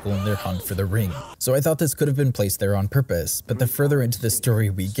Nazgul in their hunt for the ring. So I thought this could have been placed there on purpose, but the further into the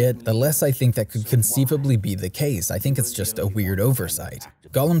story we get, the less I think that could conceivably be the case. I think it's just a weird oversight.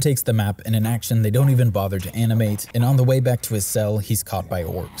 Gollum takes the map in an action they don't even bother to animate, and on the way back to his cell, he's caught by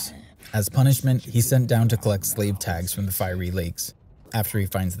orcs. As punishment, he's sent down to collect slave tags from the fiery lakes. After he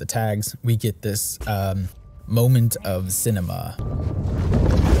finds the tags, we get this moment of cinema.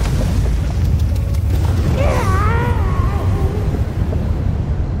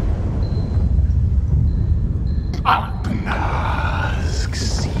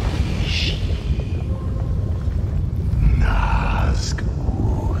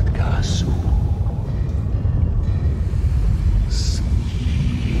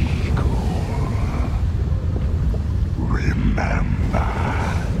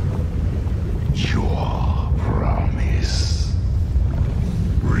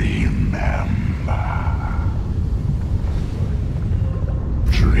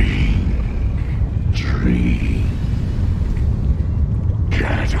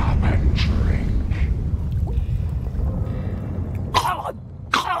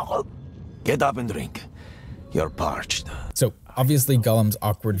 Get up and drink. You're parched. So, obviously Gollum's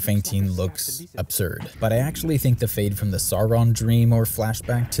awkward fainting looks absurd, but I actually think the fade from the Sauron dream or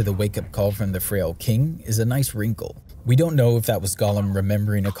flashback to the wake-up call from the Frail King is a nice wrinkle. We don't know if that was Gollum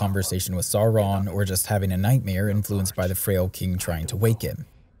remembering a conversation with Sauron or just having a nightmare influenced by the frail king trying to wake him.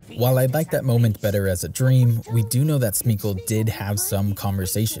 While I'd like that moment better as a dream, we do know that Smeagol did have some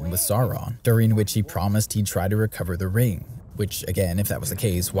conversation with Sauron, during which he promised he'd try to recover the ring, which again, if that was the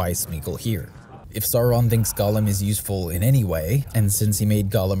case, why is Smeagol here? If Sauron thinks Gollum is useful in any way, and since he made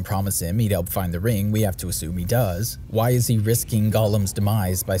Gollum promise him he'd help find the ring, we have to assume he does, why is he risking Gollum's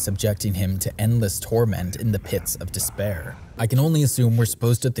demise by subjecting him to endless torment in the pits of despair? I can only assume we're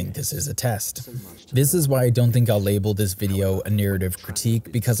supposed to think this is a test. This is why I don't think I'll label this video a narrative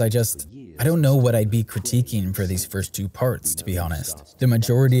critique, because I don't know what I'd be critiquing for these first two parts, to be honest. The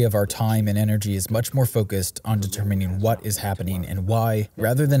majority of our time and energy is much more focused on determining what is happening and why,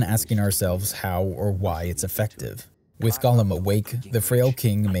 rather than asking ourselves how or why it's effective. With Gollum awake, the frail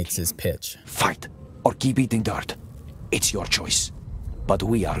king makes his pitch. Fight, or keep eating dirt. It's your choice. But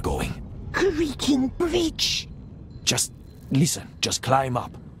we are going. Creaking bridge. Just listen, just climb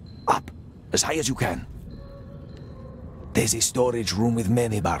up. Up, as high as you can. There's a storage room with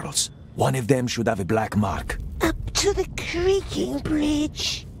many barrels. One of them should have a black mark. Up to the creaking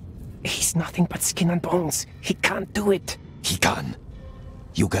bridge. He's nothing but skin and bones. He can't do it. He can.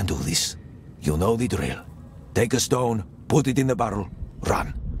 You can do this. You know the drill. Take a stone, put it in the barrel,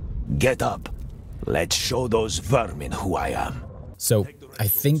 run. Get up. Let's show those vermin who I am. So, I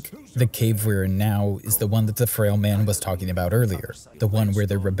think the cave we're in now is the one that the frail man was talking about earlier. The one where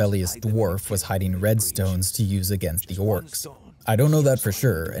the rebellious dwarf was hiding red stones to use against the orcs. I don't know that for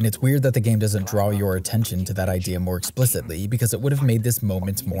sure, and it's weird that the game doesn't draw your attention to that idea more explicitly, because it would have made this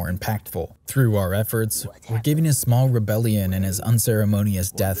moment more impactful. Through our efforts, we're giving his small rebellion and his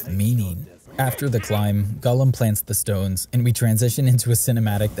unceremonious death meaning. After the climb, Gollum plants the stones, and we transition into a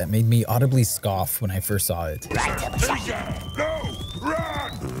cinematic that made me audibly scoff when I first saw it. No!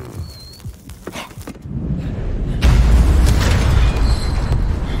 Run!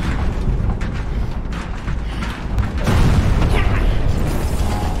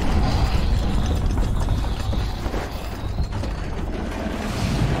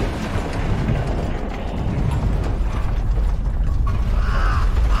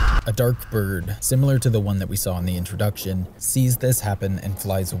 A dark bird, similar to the one that we saw in the introduction, sees this happen and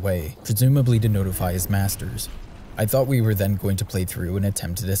flies away, presumably to notify his masters. I thought we were then going to play through an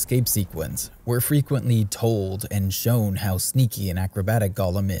attempted escape sequence. We're frequently told and shown how sneaky and acrobatic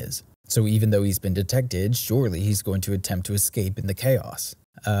Gollum is. So even though he's been detected, surely he's going to attempt to escape in the chaos.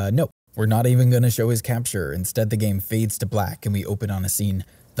 No, we're not even going to show his capture. Instead, the game fades to black and we open on a scene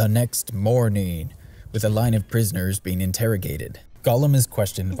the next morning, with a line of prisoners being interrogated. Gollum is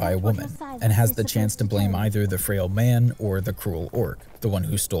questioned by a woman, and has the chance to blame either the frail man or the cruel orc, the one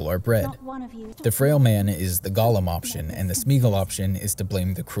who stole our bread. The frail man is the Gollum option, and the Smeagol option is to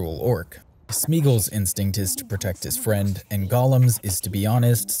blame the cruel orc. Smeagol's instinct is to protect his friend, and Gollum's is to be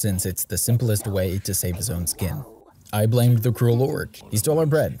honest, since it's the simplest way to save his own skin. I blamed the cruel orc. He stole our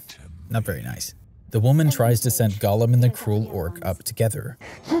bread. Not very nice. The woman tries to send Gollum and the cruel orc up together.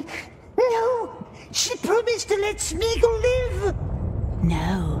 No! She promised to let Smeagol live!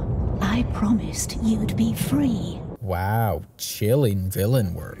 No, I promised you'd be free. Wow, chilling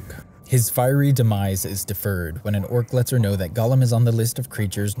villain work. His fiery demise is deferred when an orc lets her know that Gollum is on the list of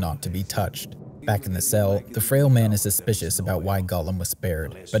creatures not to be touched. Back in the cell, the frail man is suspicious about why Gollum was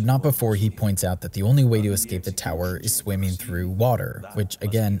spared, but not before he points out that the only way to escape the tower is swimming through water, which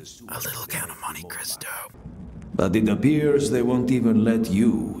again, a little Count of Monte Cristo. But it appears they won't even let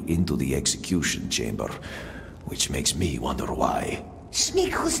you into the execution chamber, which makes me wonder why.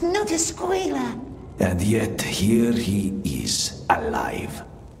 Smeagol's not a squealer. And yet here he is, alive,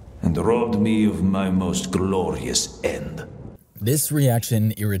 and robbed me of my most glorious end. This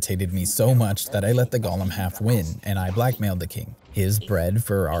reaction irritated me so much that I let the Gollum half win, and I blackmailed the king, his bread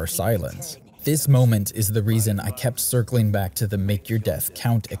for our silence. This moment is the reason I kept circling back to the make your death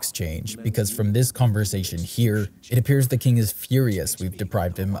count exchange, because from this conversation here, it appears the king is furious we've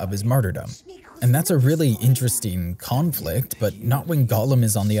deprived him of his martyrdom. And that's a really interesting conflict, but not when Gollum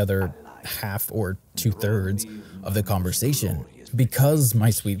is on the other half or 2/3 of the conversation. Because, my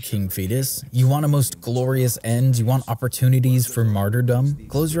sweet King Fetus, you want a most glorious end, you want opportunities for martyrdom,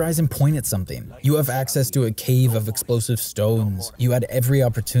 close your eyes and point at something. You have access to a cave of explosive stones. You had every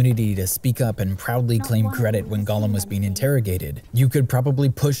opportunity to speak up and proudly claim credit when Gollum was being interrogated. You could probably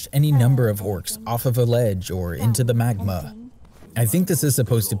push any number of orcs off of a ledge or into the magma. I think this is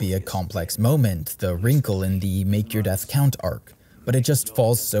supposed to be a complex moment, the wrinkle in the make your death count arc. But it just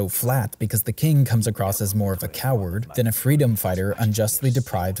falls so flat because the king comes across as more of a coward than a freedom fighter unjustly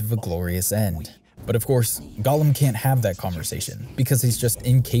deprived of a glorious end. But of course, Gollum can't have that conversation because he's just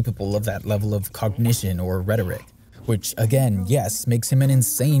incapable of that level of cognition or rhetoric. which again, yes, makes him an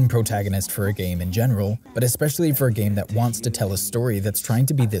insane protagonist for a game in general, but especially for a game that wants to tell a story that's trying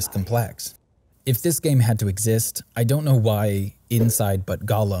to be this complex. If this game had to exist, I don't know why Inside But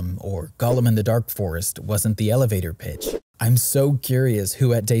Gollum or Gollum in the Dark Forest wasn't the elevator pitch. I'm so curious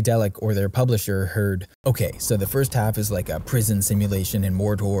who at Daedalic or their publisher heard, okay, so the first half is like a prison simulation in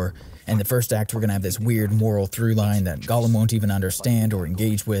Mordor, and the first act we're gonna have this weird moral through line that Gollum won't even understand or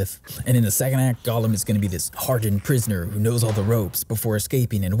engage with, and in the second act, Gollum is gonna be this hardened prisoner who knows all the ropes before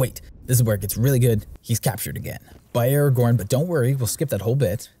escaping, and wait, this is where it gets really good, he's captured again by Aragorn, but don't worry, we'll skip that whole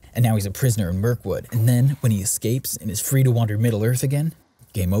bit. And now he's a prisoner in Mirkwood, and then when he escapes and is free to wander Middle-earth again,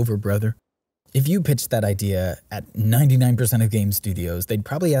 game over, brother. If you pitched that idea at 99% of game studios, they'd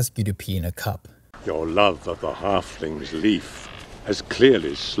probably ask you to pee in a cup. Your love of the halfling's leaf has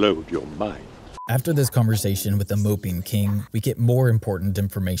clearly slowed your mind. After this conversation with the moping king, we get more important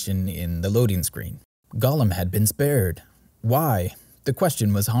information in the loading screen. Gollum had been spared. Why? The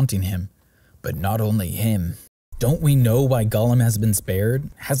question was haunting him. But not only him. Don't we know why Gollum has been spared?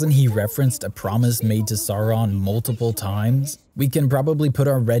 Hasn't he referenced a promise made to Sauron multiple times? We can probably put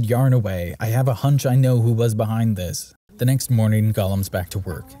our red yarn away. I have a hunch I know who was behind this. The next morning, Gollum's back to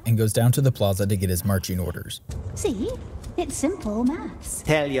work and goes down to the plaza to get his marching orders. See? It's simple maths.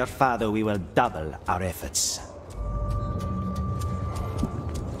 Tell your father we will double our efforts.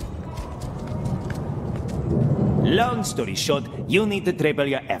 Long story short, you need to triple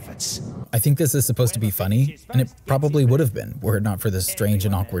your efforts. I think this is supposed to be funny, and it probably would have been were it not for this strange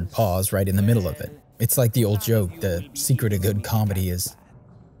and awkward pause right in the middle of it. It's like the old joke, the secret of good comedy is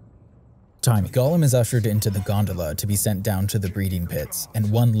timing. Gollum is ushered into the gondola to be sent down to the breeding pits,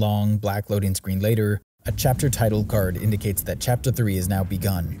 and one long black loading screen later, a chapter title card indicates that Chapter 3 is now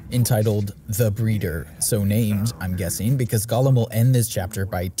begun, entitled The Breeder, so named, I'm guessing, because Gollum will end this chapter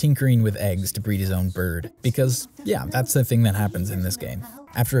by tinkering with eggs to breed his own bird, because, yeah, that's the thing that happens in this game.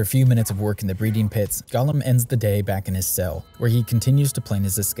 After a few minutes of work in the breeding pits, Gollum ends the day back in his cell, where he continues to plan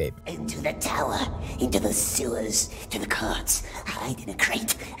his escape. Into the tower, into the sewers, to the carts, hide in a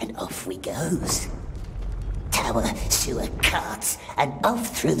crate, and off we goes. Tower, sewer, carts, and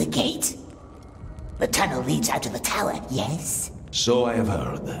off through the gate. The tunnel leads out to the tower, yes? So I have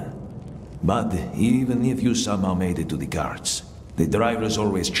heard. But even if you somehow made it to the carts, the drivers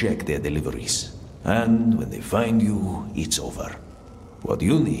always check their deliveries. And when they find you, it's over. What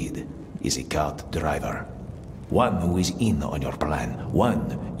you need is a cart driver. One who is in on your plan.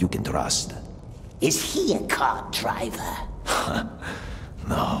 One you can trust. Is he a cart driver?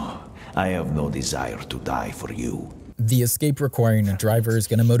 No, I have no desire to die for you. The escape requiring a driver is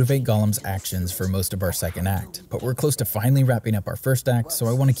going to motivate Gollum's actions for most of our second act, but we're close to finally wrapping up our first act, so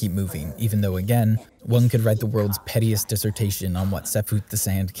I want to keep moving, even though again, one could write the world's pettiest dissertation on what Sefut the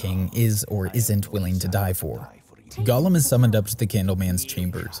Sand King is or isn't willing to die for. Gollum is summoned up to the Candleman's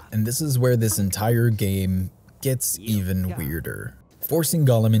chambers, and this is where this entire game gets even weirder. Forcing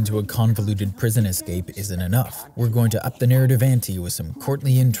Gollum into a convoluted prison escape isn't enough. We're going to up the narrative ante with some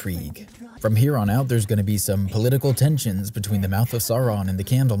courtly intrigue. From here on out, there's going to be some political tensions between the Mouth of Sauron and the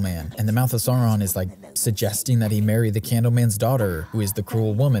Candleman, and the Mouth of Sauron is like suggesting that he marry the Candleman's daughter, who is the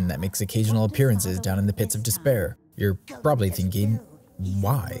cruel woman that makes occasional appearances down in the pits of despair. You're probably thinking,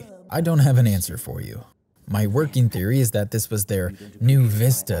 why? I don't have an answer for you. My working theory is that this was their new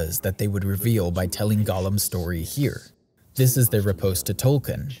vistas that they would reveal by telling Gollum's story here. This is their riposte to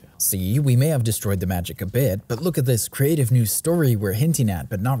Tolkien. See, we may have destroyed the magic a bit, but look at this creative new story we're hinting at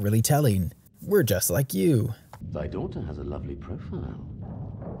but not really telling. We're just like you. Thy daughter has a lovely profile.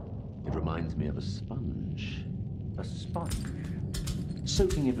 It reminds me of a sponge. A sponge.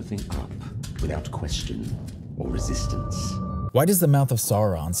 Soaking everything up without question or resistance. Why does the Mouth of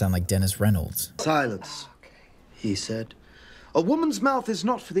Sauron sound like Dennis Reynolds? Silence, he said. A woman's mouth is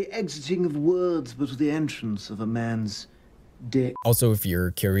not for the exiting of words, but for the entrance of a man's dick. Also, if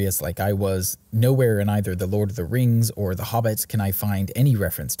you're curious like I was, nowhere in either The Lord of the Rings or The Hobbit can I find any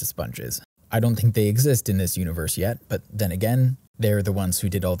reference to sponges. I don't think they exist in this universe yet, but then again, they're the ones who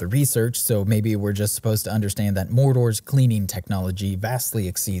did all the research, so maybe we're just supposed to understand that Mordor's cleaning technology vastly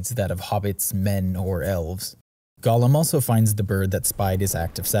exceeds that of hobbits, men, or elves. Gollum also finds the bird that spied his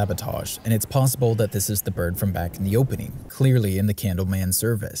act of sabotage, and it's possible that this is the bird from back in the opening, clearly in the Candleman's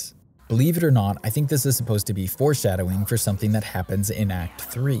service. Believe it or not, I think this is supposed to be foreshadowing for something that happens in Act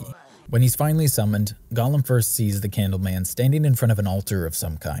 3. When he's finally summoned, Gollum first sees the Candleman standing in front of an altar of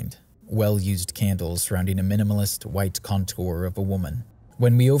some kind. Well-used candles surrounding a minimalist, white contour of a woman.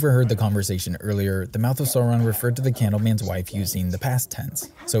 When we overheard the conversation earlier, the Mouth of Sauron referred to the Candleman's wife using the past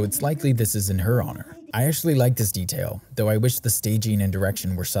tense, so it's likely this is in her honor. I actually like this detail, though I wish the staging and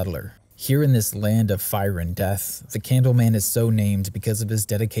direction were subtler. Here in this land of fire and death, the Candleman is so named because of his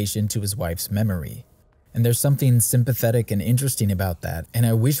dedication to his wife's memory. And there's something sympathetic and interesting about that, and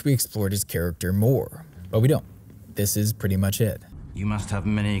I wish we explored his character more, but we don't. This is pretty much it. You must have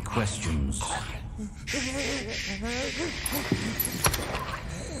many questions.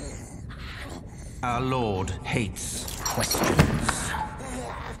 Our Lord hates questions.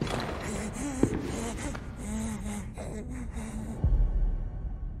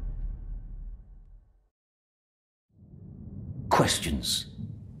 Questions.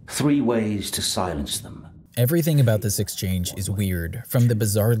 3 ways to silence them. Everything about this exchange is weird, from the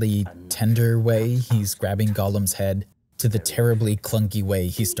bizarrely tender way he's grabbing Gollum's head, to the terribly clunky way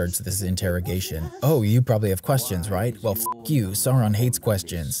he starts this interrogation. Oh, you probably have questions, right? Well, f*** you, Sauron hates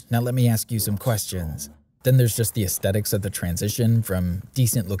questions. Now let me ask you some questions. Then there's just the aesthetics of the transition, from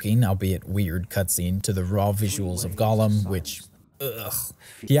decent looking, albeit weird cutscene, to the raw visuals of Gollum, which, ugh.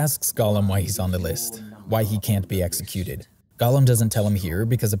 He asks Gollum why he's on the list, why he can't be executed. Gollum doesn't tell him here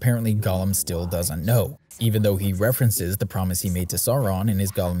because apparently Gollum still doesn't know, even though he references the promise he made to Sauron in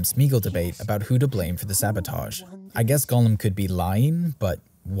his Gollum-Smeagol debate about who to blame for the sabotage. I guess Gollum could be lying, but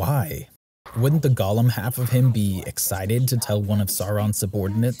why? Wouldn't the Gollum half of him be excited to tell one of Sauron's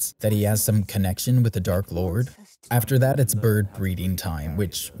subordinates that he has some connection with the Dark Lord? After that, it's bird breeding time,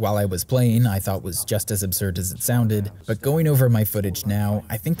 which, while I was playing, I thought was just as absurd as it sounded, but going over my footage now,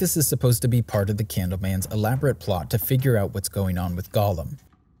 I think this is supposed to be part of the Candleman's elaborate plot to figure out what's going on with Gollum.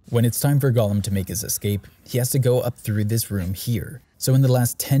 When it's time for Gollum to make his escape, he has to go up through this room here. So in the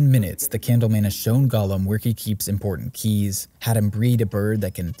last 10 minutes, the Candleman has shown Gollum where he keeps important keys, had him breed a bird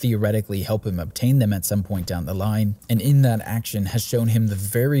that can theoretically help him obtain them at some point down the line, and in that action has shown him the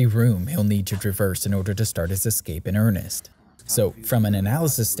very room he'll need to traverse in order to start his escape in earnest. So from an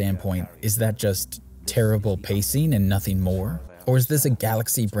analysis standpoint, is that just terrible pacing and nothing more? Or is this a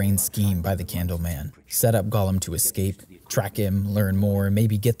galaxy brain scheme by the Candleman? Set up Gollum to escape, track him, learn more,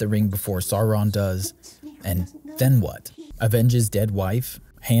 maybe get the ring before Sauron does, and then what? Avenge his dead wife?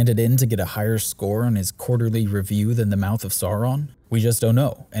 Hand it in to get a higher score on his quarterly review than the Mouth of Sauron? We just don't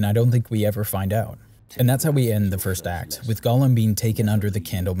know, and I don't think we ever find out. And that's how we end the first act, with Gollum being taken under the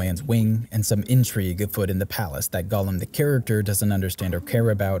Candleman's wing, and some intrigue afoot in the palace that Gollum the character doesn't understand or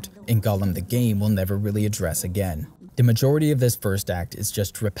care about, and Gollum the game will never really address again. The majority of this first act is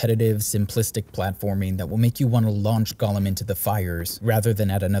just repetitive, simplistic platforming that will make you want to launch Gollum into the fires, rather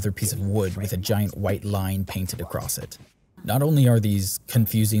than at another piece of wood with a giant white line painted across it. Not only are these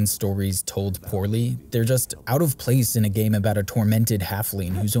confusing stories told poorly, they're just out of place in a game about a tormented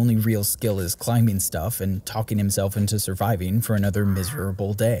halfling whose only real skill is climbing stuff and talking himself into surviving for another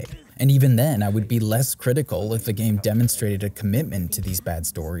miserable day. And even then, I would be less critical if the game demonstrated a commitment to these bad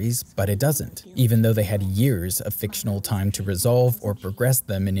stories, but it doesn't, even though they had years of fictional time to resolve or progress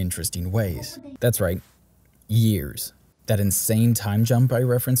them in interesting ways. That's right, years. That insane time jump I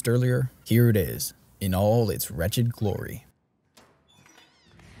referenced earlier, here it is, in all its wretched glory.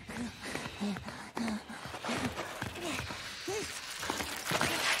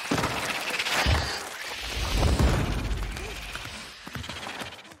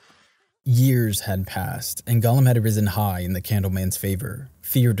 Years had passed, and Gollum had risen high in the Candleman's favor,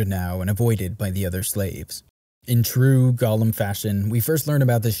 feared now and avoided by the other slaves. In true Gollum fashion, we first learn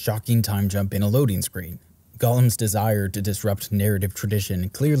about this shocking time jump in a loading screen. Gollum's desire to disrupt narrative tradition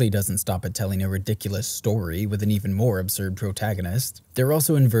clearly doesn't stop at telling a ridiculous story with an even more absurd protagonist. They're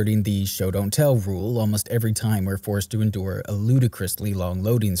also inverting the show-don't-tell rule almost every time we're forced to endure a ludicrously long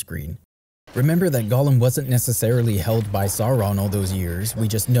loading screen. Remember that Gollum wasn't necessarily held by Sauron all those years, we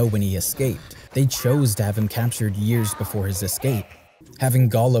just know when he escaped. They chose to have him captured years before his escape. Having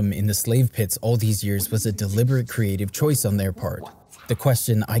Gollum in the slave pits all these years was a deliberate creative choice on their part. The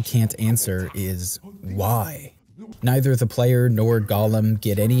question I can't answer is, why? Neither the player nor Gollum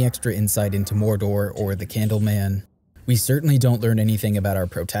get any extra insight into Mordor or the Candleman. We certainly don't learn anything about our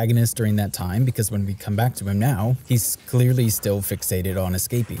protagonist during that time because when we come back to him now, he's clearly still fixated on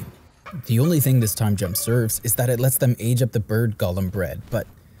escaping. The only thing this time jump serves is that it lets them age up the bird Gollum bred, but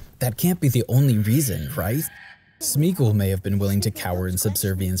that can't be the only reason, right? Smeagol may have been willing to cower in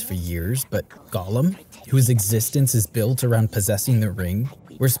subservience for years, but Gollum, whose existence is built around possessing the ring,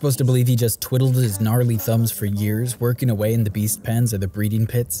 we're supposed to believe he just twiddled his gnarly thumbs for years, working away in the beast pens or the breeding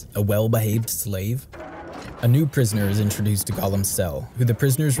pits, a well-behaved slave? A new prisoner is introduced to Gollum's cell, who the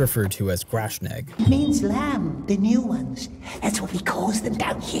prisoners refer to as Grashneg. Means lamb, the new ones. That's what we calls them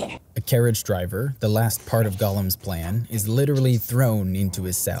down here. A carriage driver, the last part of Gollum's plan, is literally thrown into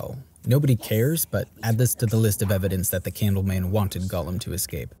his cell. Nobody cares, but add this to the list of evidence that the Candleman wanted Gollum to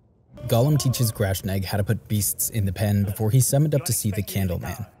escape. Gollum teaches Grashneg how to put beasts in the pen before he's summoned up to see the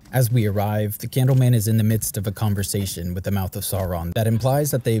Candleman. As we arrive, the Candleman is in the midst of a conversation with the Mouth of Sauron that implies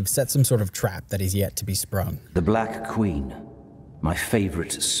that they've set some sort of trap that is yet to be sprung. The Black Queen, my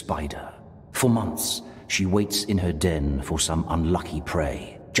favorite spider. For months, she waits in her den for some unlucky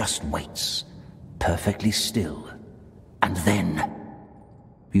prey. Just waits, perfectly still. And then...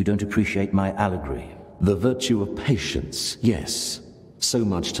 You don't appreciate my allegory? The virtue of patience, yes. So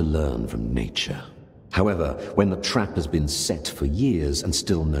much to learn from nature. However, when the trap has been set for years and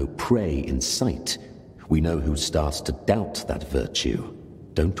still no prey in sight, we know who starts to doubt that virtue,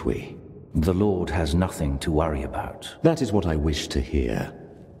 don't we? The Lord has nothing to worry about. That is what I wish to hear.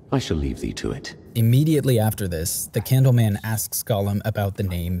 I shall leave thee to it. Immediately after this, the Candleman asks Gollum about the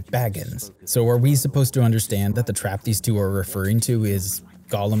name Baggins. So are we supposed to understand that the trap these two are referring to is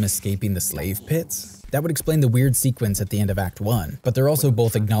Gollum escaping the slave pits? That would explain the weird sequence at the end of Act 1, but they're also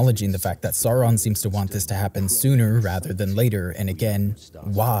both acknowledging the fact that Sauron seems to want this to happen sooner rather than later, and again,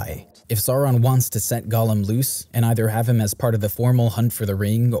 why? If Sauron wants to set Gollum loose and either have him as part of the formal hunt for the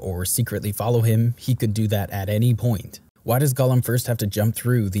ring or secretly follow him, he could do that at any point. Why does Gollum first have to jump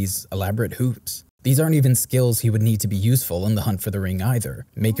through these elaborate hoops? These aren't even skills he would need to be useful in the hunt for the ring either.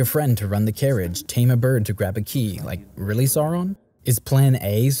 Make a friend to run the carriage, tame a bird to grab a key, like, really, Sauron? Is plan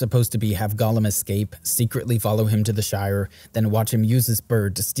A supposed to be have Gollum escape, secretly follow him to the Shire, then watch him use his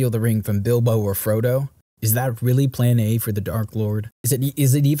bird to steal the ring from Bilbo or Frodo? Is that really plan A for the Dark Lord? Is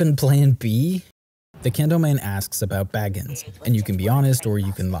it even plan B? The Candleman asks about Baggins, and you can be honest or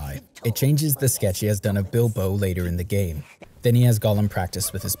you can lie. It changes the sketch he has done of Bilbo later in the game. Then he has Gollum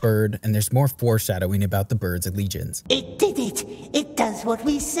practice with his bird, and there's more foreshadowing about the bird's allegiance. It did it! It does what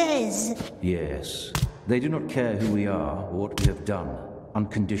we says! Yes. They do not care who we are or what we have done.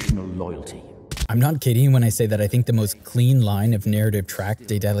 Unconditional loyalty. I'm not kidding when I say that I think the most clean line of narrative track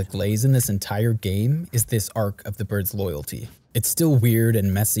Daedalic lays in this entire game is this arc of the bird's loyalty. It's still weird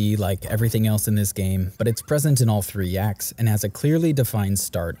and messy like everything else in this game, but it's present in all 3 acts and has a clearly defined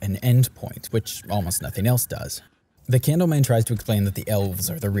start and end point, which almost nothing else does. The Candleman tries to explain that the elves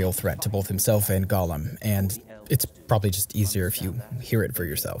are the real threat to both himself and Gollum, and it's probably just easier if you hear it for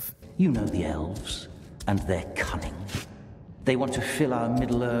yourself. You know the elves. And they're cunning. They want to fill our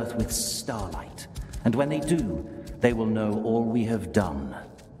Middle-earth with starlight. And when they do, they will know all we have done.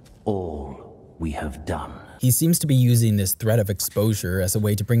 All we have done. He seems to be using this threat of exposure as a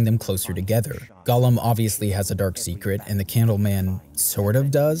way to bring them closer together. Gollum obviously has a dark secret, and the Candleman sort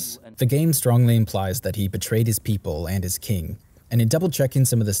of does. The game strongly implies that he betrayed his people and his king. And in double-checking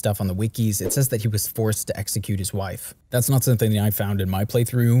some of the stuff on the wikis, it says that he was forced to execute his wife. That's not something that I found in my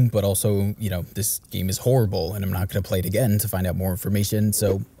playthrough, but also, you know, this game is horrible, and I'm not going to play it again to find out more information,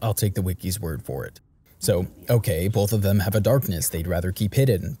 so I'll take the wiki's word for it. So, okay, both of them have a darkness they'd rather keep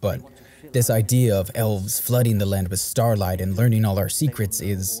hidden, but this idea of elves flooding the land with starlight and learning all our secrets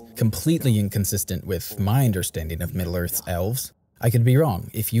is completely inconsistent with my understanding of Middle-earth's elves. I could be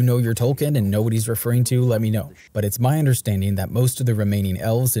wrong. If you know your Tolkien and know what he's referring to, let me know. But it's my understanding that most of the remaining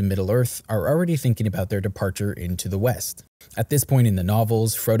elves in Middle-earth are already thinking about their departure into the West. At this point in the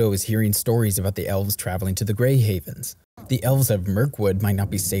novels, Frodo is hearing stories about the elves traveling to the Grey Havens. The elves of Mirkwood might not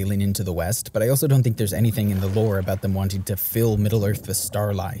be sailing into the West, but I also don't think there's anything in the lore about them wanting to fill Middle-earth with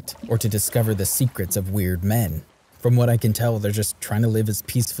starlight, or to discover the secrets of weird men. From what I can tell, they're just trying to live as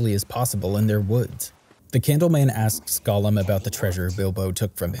peacefully as possible in their woods. The Candleman asks Gollum about the treasure Bilbo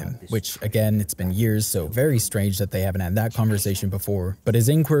took from him, which, again, it's been years, so very strange that they haven't had that conversation before, but his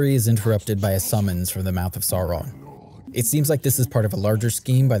inquiry is interrupted by a summons from the Mouth of Sauron. It seems like this is part of a larger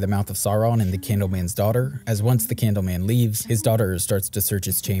scheme by the Mouth of Sauron and the Candleman's daughter, as once the Candleman leaves, his daughter starts to search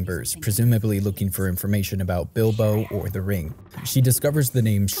his chambers, presumably looking for information about Bilbo or the ring. She discovers the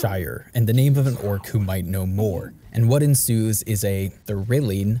name Shire, and the name of an orc who might know more, and what ensues is a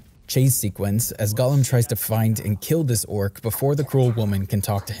thrilling chase sequence as Gollum tries to find and kill this orc before the cruel woman can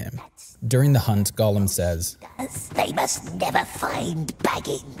talk to him. During the hunt, Gollum says, "They must never find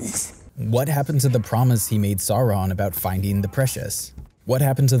Baggins." What happened to the promise he made Sauron about finding the precious? What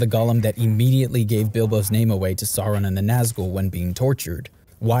happened to the Gollum that immediately gave Bilbo's name away to Sauron and the Nazgul when being tortured?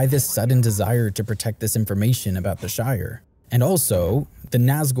 Why this sudden desire to protect this information about the Shire? And also, the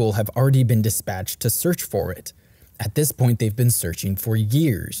Nazgul have already been dispatched to search for it. At this point, they've been searching for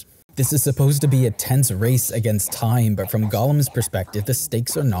years. This is supposed to be a tense race against time, but from Gollum's perspective, the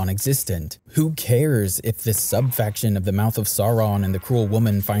stakes are non-existent. Who cares if this sub-faction of the Mouth of Sauron and the Cruel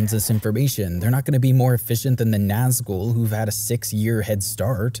Woman finds this information? They're not going to be more efficient than the Nazgul, who've had a 6-year head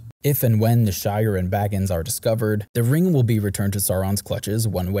start. If and when the Shire and Baggins are discovered, the ring will be returned to Sauron's clutches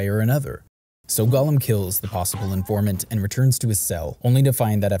one way or another. So Gollum kills the possible informant and returns to his cell, only to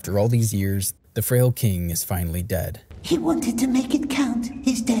find that after all these years, the frail king is finally dead. He wanted to make it count.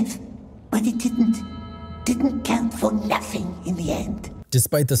 his death, but it didn't count for nothing in the end.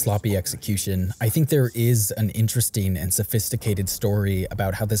 Despite the sloppy execution, I think there is an interesting and sophisticated story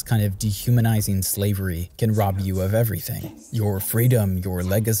about how this kind of dehumanizing slavery can rob you of everything. Your freedom, your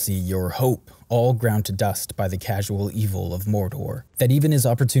legacy, your hope, all ground to dust by the casual evil of Mordor. That even his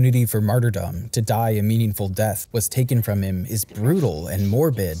opportunity for martyrdom, to die a meaningful death, was taken from him is brutal and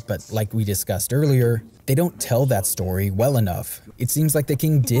morbid, but like we discussed earlier, they don't tell that story well enough. It seems like the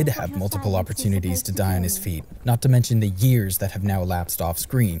king did have multiple opportunities to die on his feet, not to mention the years that have now lapsed off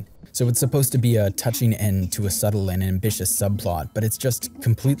screen. So it's supposed to be a touching end to a subtle and ambitious subplot, but it's just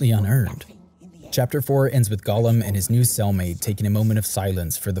completely unearned. Chapter 4 ends with Gollum and his new cellmate taking a moment of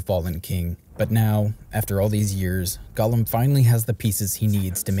silence for the fallen king. But now, after all these years, Gollum finally has the pieces he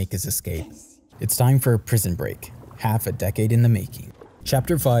needs to make his escape. It's time for a prison break, half a decade in the making.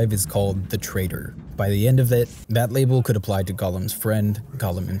 Chapter 5 is called The Traitor. By the end of it, that label could apply to Gollum's friend,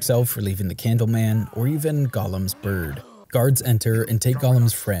 Gollum himself for leaving the Candleman, or even Gollum's bird. Guards enter and take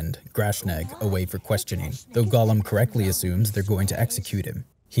Gollum's friend, Grashnag, away for questioning, though Gollum correctly assumes they're going to execute him.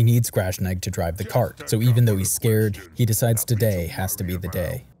 He needs Grashnag to drive the cart, so even though he's scared, he decides today has to be the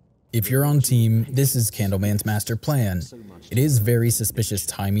day. If you're on team, this is Candleman's master plan. It is very suspicious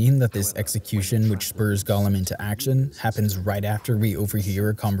timing that this execution, which spurs Gollum into action, happens right after we overhear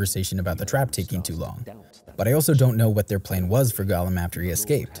a conversation about the trap taking too long. But I also don't know what their plan was for Gollum after he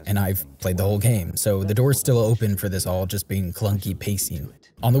escaped, and I've played the whole game, so the door's still open for this all just being clunky pacing.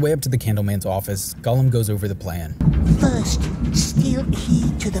 On the way up to the Candleman's office, Gollum goes over the plan. First, steal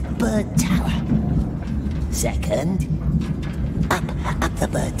key to the bird tower. Second, up the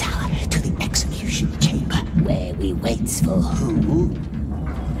bird tower to the execution chamber, where we waits for who?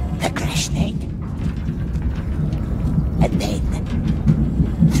 The Grashnag. And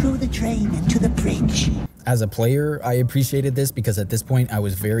then, through the drain and to the bridge. As a player, I appreciated this because at this point I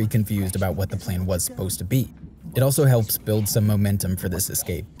was very confused about what the plan was supposed to be. It also helps build some momentum for this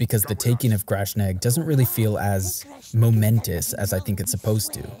escape, because the taking of Grashnag doesn't really feel as momentous as I think it's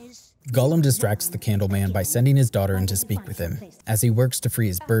supposed to. Gollum distracts the Candleman by sending his daughter in to speak with him. As he works to free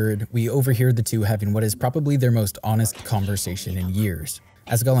his bird, we overhear the two having what is probably their most honest conversation in years.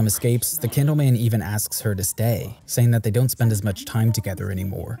 As Gollum escapes, the Candleman even asks her to stay, saying that they don't spend as much time together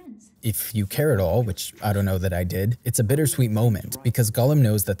anymore. If you care at all, which I don't know that I did, it's a bittersweet moment, because Gollum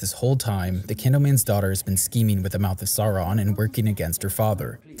knows that this whole time, the Candleman's daughter has been scheming with the mouth of Sauron and working against her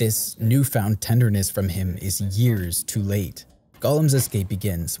father. This newfound tenderness from him is years too late. Gollum's escape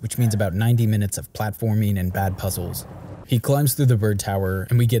begins, which means about 90 minutes of platforming and bad puzzles. He climbs through the bird tower,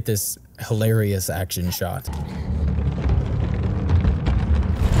 and we get this hilarious action shot.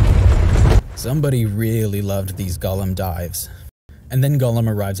 Somebody really loved these Gollum dives. And then Gollum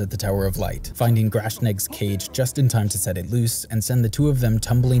arrives at the Tower of Light, finding Grashnag's cage just in time to set it loose and send the two of them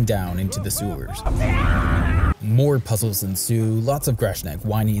tumbling down into the sewers. More puzzles ensue, lots of Grashnag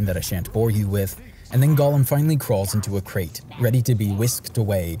whining that I shan't bore you with, and then Gollum finally crawls into a crate, ready to be whisked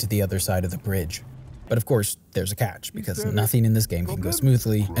away to the other side of the bridge. But of course, there's a catch, because nothing in this game can go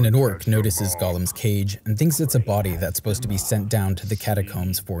smoothly, and an orc notices Gollum's cage and thinks it's a body that's supposed to be sent down to the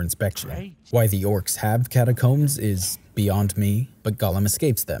catacombs for inspection. Why the orcs have catacombs is beyond me, but Gollum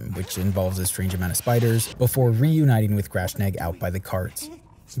escapes them, which involves a strange amount of spiders, before reuniting with Grashnag out by the carts.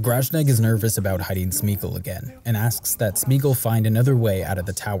 Grashnag is nervous about hiding Smeagol again, and asks that Smeagol find another way out of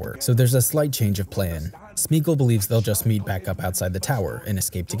the tower, so there's a slight change of plan. Smeagol believes they'll just meet back up outside the tower and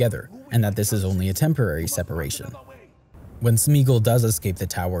escape together, and that this is only a temporary separation. When Smeagol does escape the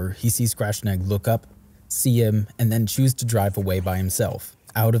tower, he sees Grashnag look up, see him, and then choose to drive away by himself,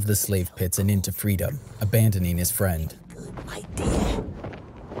 out of the slave pits and into freedom, abandoning his friend. My dear.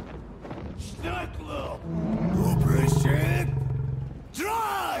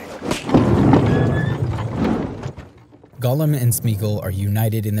 Gollum and Smeagol are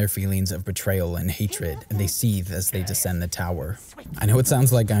united in their feelings of betrayal and hatred, and they seethe as they descend the tower. I know it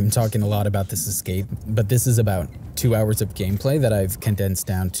sounds like I'm talking a lot about this escape, but this is about 2 hours of gameplay that I've condensed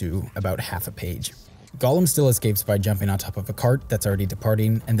down to about half a page. Gollum still escapes by jumping on top of a cart that's already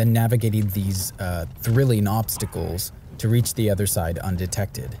departing, and then navigating these thrilling obstacles to reach the other side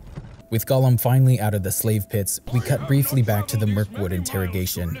undetected. With Gollum finally out of the slave pits, we cut briefly back to the Mirkwood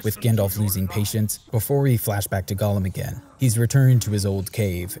interrogation, with Gandalf losing patience, before we flash back to Gollum again. He's returned to his old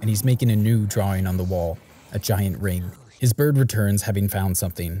cave, and he's making a new drawing on the wall, a giant ring. His bird returns having found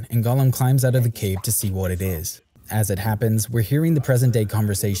something, and Gollum climbs out of the cave to see what it is. As it happens, we're hearing the present-day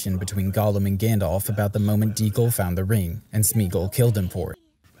conversation between Gollum and Gandalf about the moment Deagol found the ring, and Smeagol killed him for it.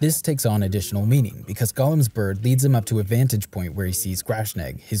 This takes on additional meaning, because Gollum's bird leads him up to a vantage point where he sees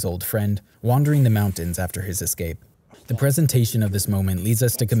Grashnag, his old friend, wandering the mountains after his escape. The presentation of this moment leads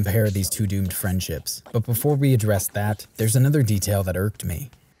us to compare these two doomed friendships, but before we address that, there's another detail that irked me.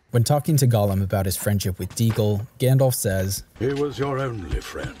 When talking to Gollum about his friendship with Deagle, Gandalf says, "He was your only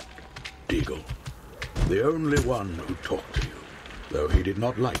friend, Deagle. The only one who talked to you, though he did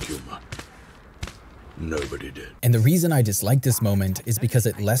not like you much. Nobody did." And the reason I dislike this moment is because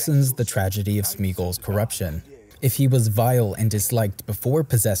it lessens the tragedy of Smeagol's corruption. If he was vile and disliked before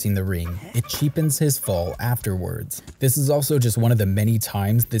possessing the ring, it cheapens his fall afterwards. This is also just one of the many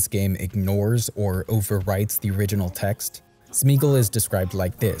times this game ignores or overwrites the original text. Smeagol is described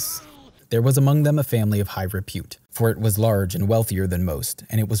like this: "There was among them a family of high repute, for it was large and wealthier than most,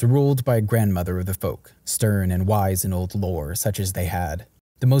 and it was ruled by a grandmother of the folk, stern and wise in old lore, such as they had.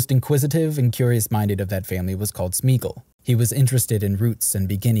 The most inquisitive and curious-minded of that family was called Smeagol. He was interested in roots and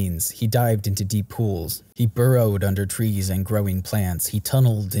beginnings, he dived into deep pools, he burrowed under trees and growing plants, he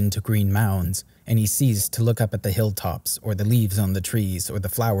tunneled into green mounds, and he ceased to look up at the hilltops, or the leaves on the trees, or the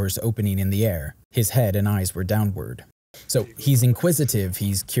flowers opening in the air. His head and eyes were downward." So he's inquisitive,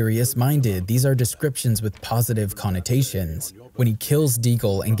 he's curious-minded. These are descriptions with positive connotations. When he kills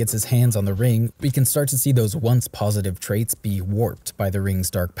Deagle and gets his hands on the ring, we can start to see those once positive traits be warped by the ring's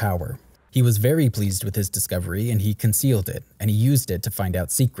dark power. He was very pleased with his discovery, and he concealed it, and he used it to find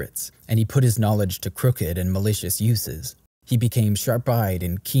out secrets, and he put his knowledge to crooked and malicious uses. He became sharp-eyed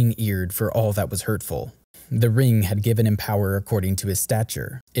and keen-eared for all that was hurtful. The ring had given him power according to his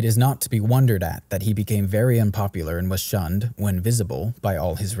stature. It is not to be wondered at that he became very unpopular and was shunned, when visible, by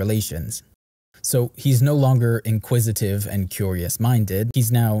all his relations. So he's no longer inquisitive and curious-minded,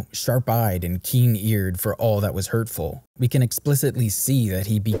 he's now sharp-eyed and keen-eared for all that was hurtful. We can explicitly see that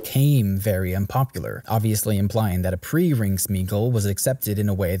he became very unpopular, obviously implying that a pre-Ring Smeagol was accepted in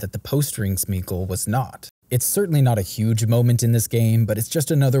a way that the post-Ring Smeagol was not. It's certainly not a huge moment in this game, but it's just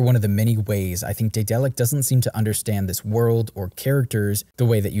another one of the many ways I think Daedalic doesn't seem to understand this world or characters the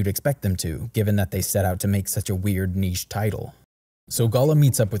way that you'd expect them to, given that they set out to make such a weird niche title. So Gollum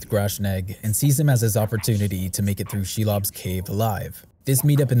meets up with Grashneg and sees him as his opportunity to make it through Shelob's cave alive. This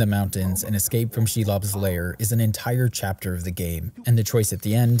meetup in the mountains and escape from Shelob's lair is an entire chapter of the game, and the choice at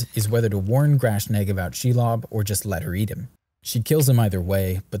the end is whether to warn Grashneg about Shelob or just let her eat him. She kills him either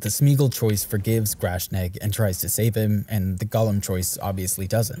way, but the Smeagol choice forgives Grashneg and tries to save him, and the Gollum choice obviously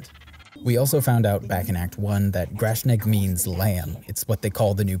doesn't. We also found out back in Act 1 that Grashneg means lamb. It's what they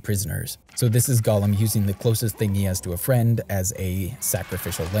call the new prisoners. So this is Gollum using the closest thing he has to a friend as a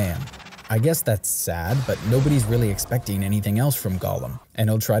sacrificial lamb. I guess that's sad, but nobody's really expecting anything else from Gollum, and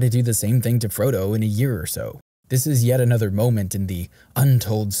he'll try to do the same thing to Frodo in a year or so. This is yet another moment in the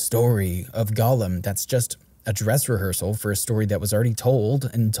untold story of Gollum that's just a dress rehearsal for a story that was already told,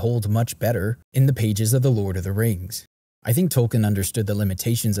 and told much better, in the pages of The Lord of the Rings. I think Tolkien understood the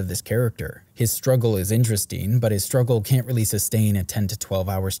limitations of this character. His struggle is interesting, but his struggle can't really sustain a 10 to 12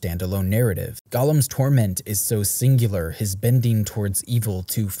 hour standalone narrative. Gollum's torment is so singular, his bending towards evil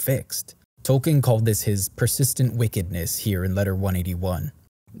too fixed. Tolkien called this his persistent wickedness here in Letter 181.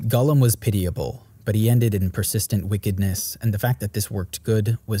 Gollum was pitiable, but he ended in persistent wickedness, and the fact that this worked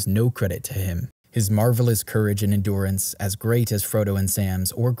good was no credit to him. His marvelous courage and endurance, as great as Frodo and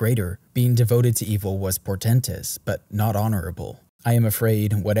Sam's, or greater, being devoted to evil was portentous, but not honorable. I am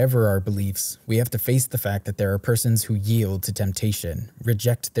afraid, whatever our beliefs, we have to face the fact that there are persons who yield to temptation,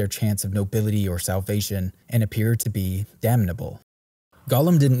 reject their chance of nobility or salvation, and appear to be damnable.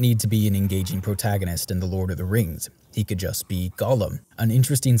 Gollum didn't need to be an engaging protagonist in The Lord of the Rings. He could just be Gollum, an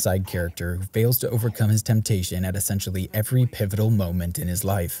interesting side character who fails to overcome his temptation at essentially every pivotal moment in his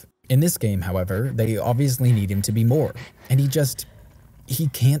life. In this game, however, they obviously need him to be more, and he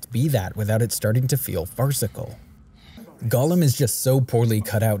can't be that without it starting to feel farcical. Gollum is just so poorly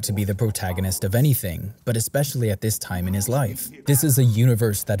cut out to be the protagonist of anything, but especially at this time in his life. This is a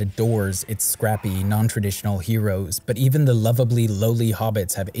universe that adores its scrappy, non-traditional heroes, but even the lovably lowly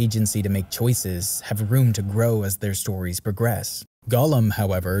hobbits have agency to make choices, have room to grow as their stories progress. Gollum,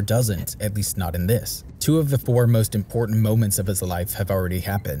 however, doesn't, at least not in this. 2 of the 4 most important moments of his life have already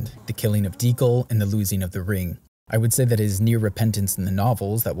happened, the killing of Deagle and the losing of the ring. I would say that his near repentance in the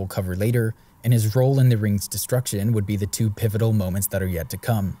novels that we'll cover later, and his role in the ring's destruction would be the 2 pivotal moments that are yet to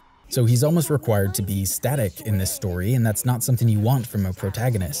come. So he's almost required to be static in this story, and that's not something you want from a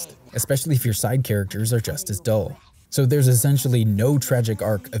protagonist, especially if your side characters are just as dull. So there's essentially no tragic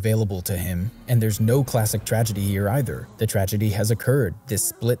arc available to him, and there's no classic tragedy here either. The tragedy has occurred. This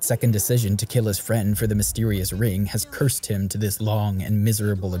split-second decision to kill his friend for the mysterious ring has cursed him to this long and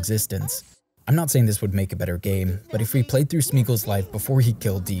miserable existence. I'm not saying this would make a better game, but if we played through Smeagol's life before he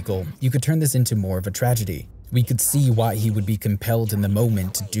killed Deagle, you could turn this into more of a tragedy. We could see why he would be compelled in the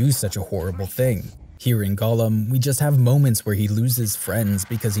moment to do such a horrible thing. Here in Gollum, we just have moments where he loses friends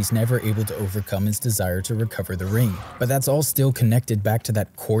because he's never able to overcome his desire to recover the ring. But that's all still connected back to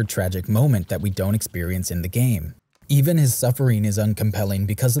that core tragic moment that we don't experience in the game. Even his suffering is uncompelling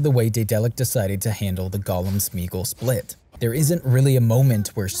because of the way Daedalic decided to handle the Gollum-Smeagol split. There isn't really a moment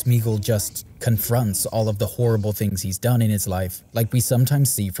where Smeagol just confronts all of the horrible things he's done in his life, like we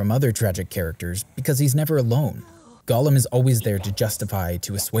sometimes see from other tragic characters, because he's never alone. Gollum is always there to justify,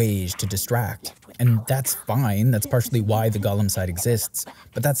 to assuage, to distract. And that's fine, that's partially why the Gollum side exists,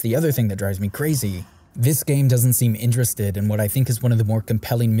 but that's the other thing that drives me crazy. This game doesn't seem interested in what I think is one of the more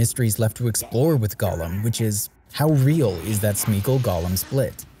compelling mysteries left to explore with Gollum, which is, how real is that Smeagol-Gollum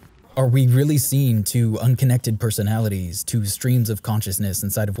split? Are we really seeing two unconnected personalities, two streams of consciousness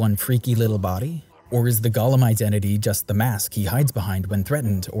inside of one freaky little body? Or is the Gollum identity just the mask he hides behind when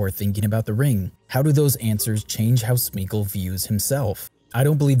threatened or thinking about the ring? How do those answers change how Smeagol views himself? I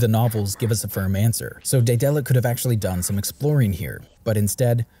don't believe the novels give us a firm answer, so Daedalic could have actually done some exploring here. But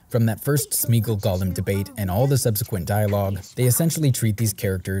instead, from that first Smeagol-Gollum debate and all the subsequent dialogue, they essentially treat these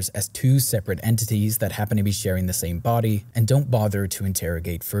characters as two separate entities that happen to be sharing the same body and don't bother to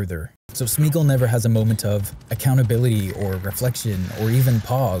interrogate further. So Smeagol never has a moment of accountability or reflection or even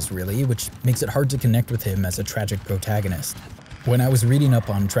pause, really, which makes it hard to connect with him as a tragic protagonist. When I was reading up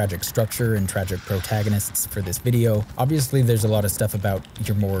on tragic structure and tragic protagonists for this video, obviously there's a lot of stuff about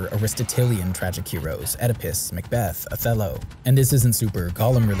your more Aristotelian tragic heroes, Oedipus, Macbeth, Othello. And this isn't super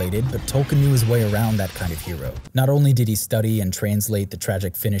Gollum related, but Tolkien knew his way around that kind of hero. Not only did he study and translate the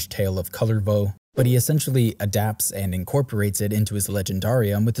tragic Finnish tale of Kullervo, but he essentially adapts and incorporates it into his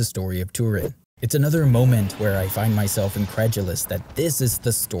legendarium with the story of Turin. It's another moment where I find myself incredulous that this is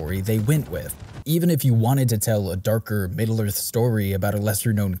the story they went with. Even if you wanted to tell a darker Middle-earth story about a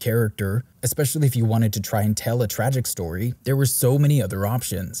lesser-known character, especially if you wanted to try and tell a tragic story, there were so many other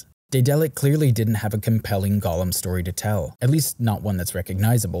options. Daedalic clearly didn't have a compelling Gollum story to tell, at least not one that's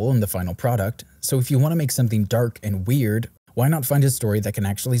recognizable in the final product, so if you want to make something dark and weird, why not find a story that can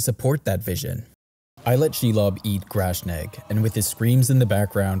actually support that vision? I let Shelob eat Grashneg, and with his screams in the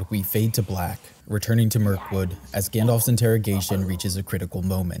background, we fade to black, returning to Mirkwood as Gandalf's interrogation reaches a critical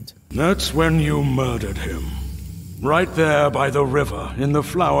moment. That's when you murdered him. Right there by the river, in the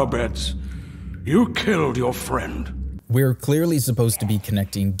flower beds. You killed your friend. We're clearly supposed to be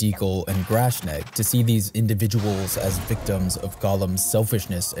connecting Deagle and Grashneg to see these individuals as victims of Gollum's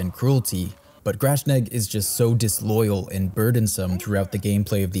selfishness and cruelty, but Grashneg is just so disloyal and burdensome throughout the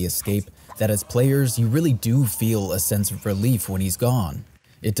gameplay of the escape that as players you really do feel a sense of relief when he's gone.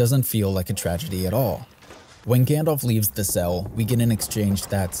 It doesn't feel like a tragedy at all. When Gandalf leaves the cell, we get an exchange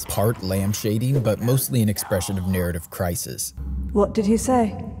that's part lampshading but mostly an expression of narrative crisis. What did he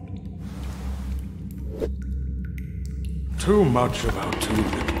say? Too much about too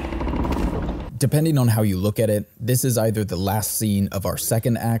little. Depending on how you look at it, this is either the last scene of our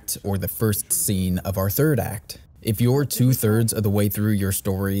second act or the first scene of our third act. If you're 2/3 of the way through your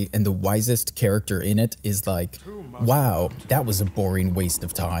story and the wisest character in it is like, wow, that was a boring waste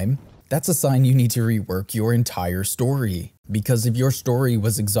of time, that's a sign you need to rework your entire story. Because if your story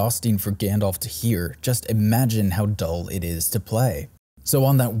was exhausting for Gandalf to hear, just imagine how dull it is to play. So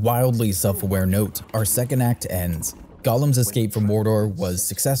on that wildly self-aware note, our second act ends. Gollum's escape from Mordor was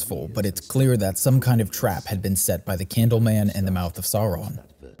successful, but it's clear that some kind of trap had been set by the Candleman and the Mouth of Sauron.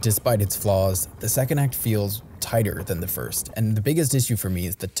 Despite its flaws, the second act feels tighter than the first, and the biggest issue for me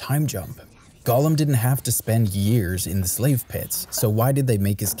is the time jump. Gollum didn't have to spend years in the slave pits, so why did they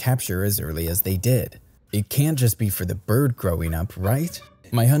make his capture as early as they did? It can't just be for the bird growing up, right?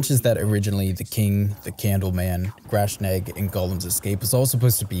 My hunch is that originally the King, the Candleman, Grashneg, and Gollum's escape was all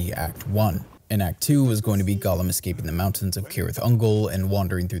supposed to be Act 1. And Act 2 was going to be Gollum escaping the mountains of Cirith Ungol and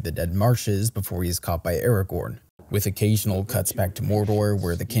wandering through the Dead Marshes before he is caught by Aragorn, with occasional cuts back to Mordor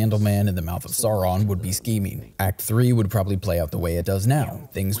where the Candleman and the Mouth of Sauron would be scheming. Act 3 would probably play out the way it does now.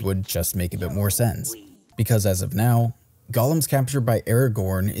 Things would just make a bit more sense. Because as of now, Gollum's capture by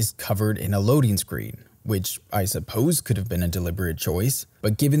Aragorn is covered in a loading screen, which I suppose could have been a deliberate choice,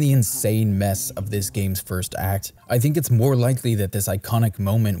 but given the insane mess of this game's first act, I think it's more likely that this iconic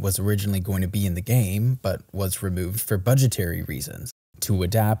moment was originally going to be in the game, but was removed for budgetary reasons. To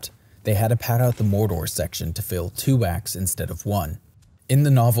adapt, they had to pad out the Mordor section to fill 2 acts instead of 1. In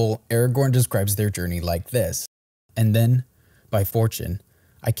the novel, Aragorn describes their journey like this. And then, by fortune,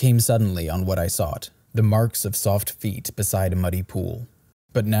 I came suddenly on what I sought, the marks of soft feet beside a muddy pool.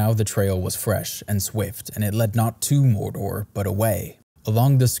 But now the trail was fresh and swift, and it led not to Mordor, but away.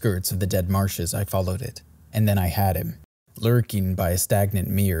 Along the skirts of the Dead Marshes I followed it, and then I had him. Lurking by a stagnant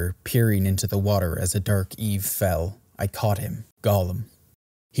mere, peering into the water as a dark eve fell, I caught him, Gollum.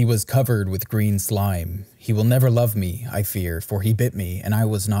 He was covered with green slime. He will never love me, I fear, for he bit me, and I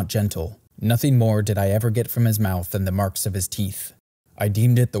was not gentle. Nothing more did I ever get from his mouth than the marks of his teeth. I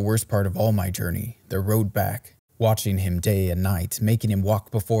deemed it the worst part of all my journey, the road back, watching him day and night, making him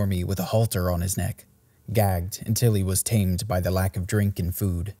walk before me with a halter on his neck, gagged until he was tamed by the lack of drink and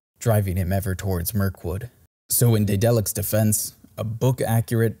food, driving him ever towards Mirkwood. So in Daedelic's defense, a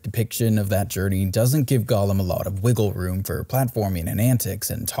book-accurate depiction of that journey doesn't give Gollum a lot of wiggle room for platforming and antics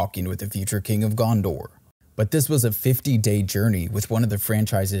and talking with the future king of Gondor. But this was a 50-day journey with one of the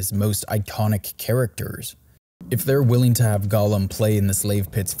franchise's most iconic characters. If they're willing to have Gollum play in the slave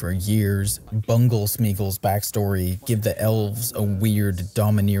pits for years, bungle Smeagol's backstory, give the elves a weird,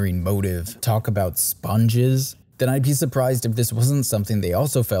 domineering motive, talk about sponges, then I'd be surprised if this wasn't something they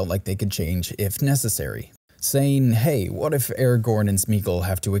also felt like they could change if necessary. Saying, hey, what if Aragorn and Smeagol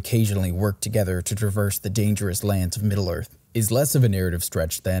have to occasionally work together to traverse the dangerous lands of Middle-earth, is less of a narrative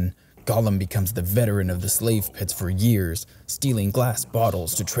stretch than Gollum becomes the veteran of the slave pits for years, stealing glass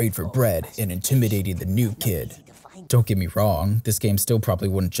bottles to trade for bread and intimidating the new kid. Don't get me wrong, this game still probably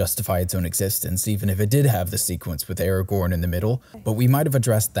wouldn't justify its own existence even if it did have the sequence with Aragorn in the middle, but we might have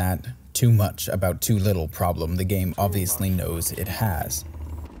addressed that too much about too little problem the game obviously knows it has.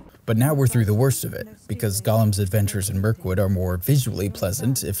 But now we're through the worst of it, because Gollum's adventures in Mirkwood are more visually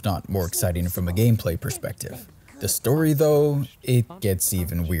pleasant, if not more exciting from a gameplay perspective. The story, though, it gets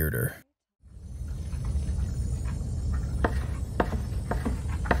even weirder.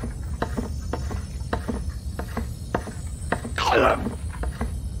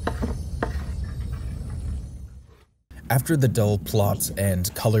 After the dull plot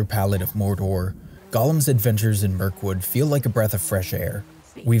and color palette of Mordor, Gollum's adventures in Mirkwood feel like a breath of fresh air.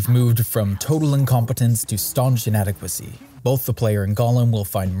 We've moved from total incompetence to staunch inadequacy. Both the player and Gollum will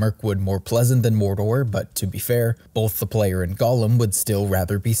find Mirkwood more pleasant than Mordor, but to be fair, both the player and Gollum would still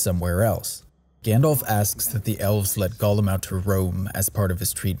rather be somewhere else. Gandalf asks that the elves let Gollum out to roam as part of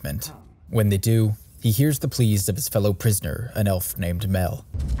his treatment. When they do, he hears the pleas of his fellow prisoner, an elf named Mel.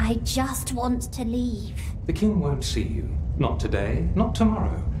 I just want to leave. The king won't see you. Not today, not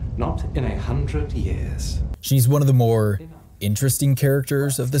tomorrow, not in 100 years. She's one of the more interesting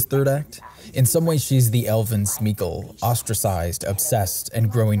characters of this third act. In some ways, she's the elven Smeagol, ostracized, obsessed, and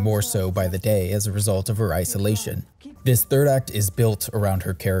growing more so by the day as a result of her isolation. This third act is built around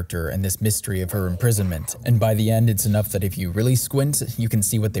her character and this mystery of her imprisonment, and by the end it's enough that if you really squint, you can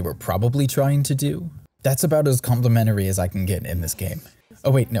see what they were probably trying to do. That's about as complimentary as I can get in this game.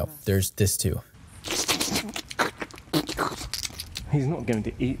 Oh wait, no, there's this too. He's not going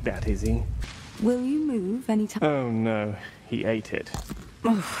to eat that, is he? Will you move anytime? Oh no, he ate it.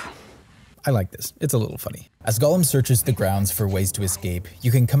 I like this, it's a little funny. As Gollum searches the grounds for ways to escape,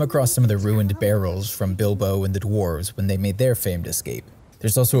 you can come across some of the ruined barrels from Bilbo and the dwarves when they made their famed escape.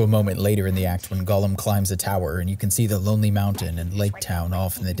 There's also a moment later in the act when Gollum climbs a tower and you can see the Lonely Mountain and Lake Town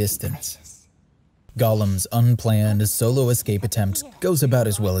off in the distance. Gollum's unplanned solo escape attempt goes about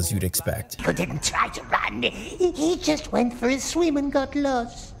as well as you'd expect. He didn't try to run, he just went for a swim and got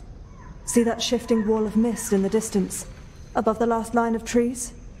lost. See that shifting wall of mist in the distance, above the last line of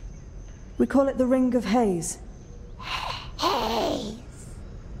trees? We call it the Ring of Haze. Haze?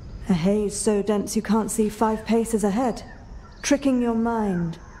 A haze so dense you can't see 5 paces ahead, tricking your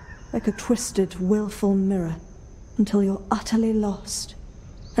mind like a twisted, willful mirror until you're utterly lost.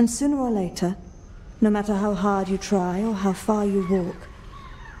 And sooner or later, no matter how hard you try or how far you walk,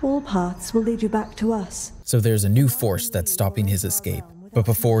 all paths will lead you back to us. So there's a new force that's stopping his escape. But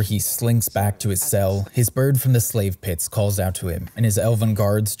before he slinks back to his cell, his bird from the slave pits calls out to him, and his elven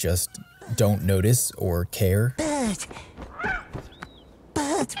guards just don't notice or care.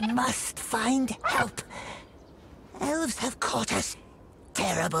 Bird must find help. Elves have caught us.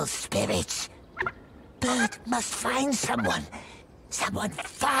 Terrible spirits. Bird must find someone. Someone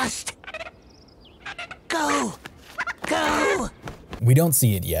fast. Go! Go! We don't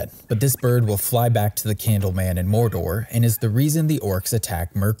see it yet, but this bird will fly back to the Candleman in Mordor and is the reason the orcs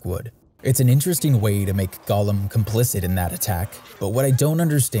attack Mirkwood. It's an interesting way to make Gollum complicit in that attack, but what I don't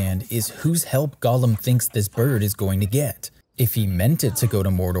understand is whose help Gollum thinks this bird is going to get. If he meant it to go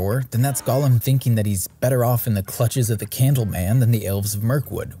to Mordor, then that's Gollum thinking that he's better off in the clutches of the Candleman than the elves of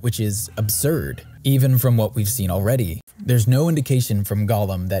Mirkwood, which is absurd, even from what we've seen already. There's no indication from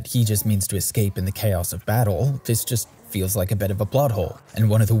Gollum that he just means to escape in the chaos of battle. This just feels like a bit of a plot hole, and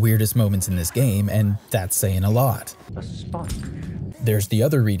one of the weirdest moments in this game, and that's saying a lot. A sponge. There's the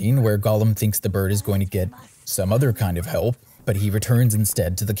other reading where Gollum thinks the bird is going to get some other kind of help, but he returns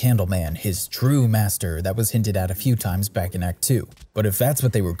instead to the Candleman, his true master that was hinted at a few times back in Act 2. But if that's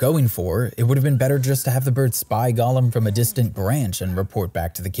what they were going for, it would have been better just to have the bird spy Gollum from a distant branch and report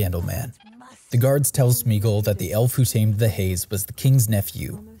back to the Candleman. The guards tell Smeagol that the elf who tamed the haze was the king's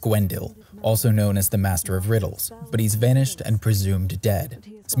nephew, Gwendil, also known as the Master of Riddles, but he's vanished and presumed dead.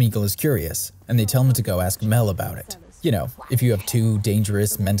 Smeagol is curious, and they tell him to go ask Mel about it. You know, if you have two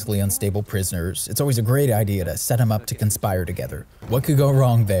dangerous, mentally unstable prisoners, it's always a great idea to set them up to conspire together. What could go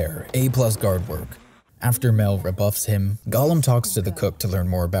wrong there? A+ guard work. After Mel rebuffs him, Gollum talks to the cook to learn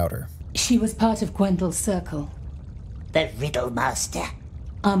more about her. She was part of Gwendol's circle. The Riddle Master.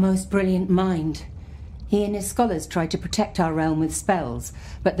 Our most brilliant mind. He and his scholars tried to protect our realm with spells,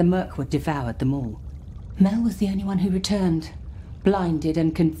 but the Mirkwood devoured them all. Mel was the only one who returned, blinded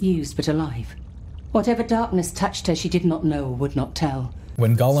and confused but alive. Whatever darkness touched her, she did not know or would not tell.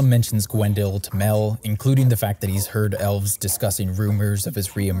 When Gollum mentions Gwendil to Mel, including the fact that he's heard elves discussing rumors of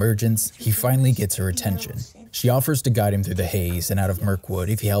his re-emergence, he finally gets her attention. She offers to guide him through the haze and out of Mirkwood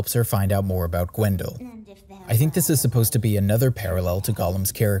if he helps her find out more about Gwendil. I think this is supposed to be another parallel to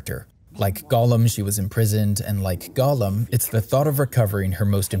Gollum's character. Like Gollum, she was imprisoned, and like Gollum, it's the thought of recovering her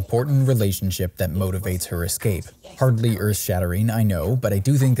most important relationship that motivates her escape. Hardly earth-shattering, I know, but I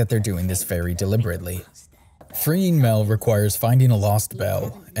do think that they're doing this very deliberately. Freeing Mel requires finding a lost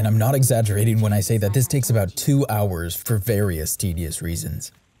bell, and I'm not exaggerating when I say that this takes about 2 hours for various tedious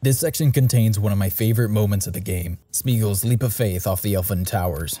reasons. This section contains one of my favorite moments of the game, Smeagol's leap of faith off the Elfin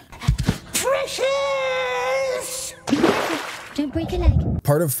Towers. Don't break a leg.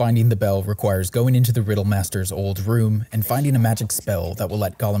 Part of finding the bell requires going into the Riddle Master's old room and finding a magic spell that will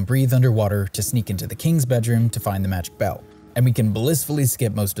let Gollum breathe underwater to sneak into the king's bedroom to find the magic bell. And we can blissfully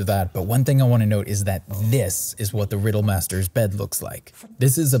skip most of that, but one thing I want to note is that this is what the Riddle Master's bed looks like.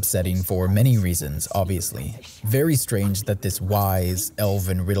 This is upsetting for many reasons, obviously. Very strange that this wise,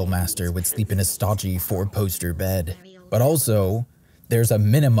 elven Riddle Master would sleep in a stodgy 4-poster bed. But also, there's a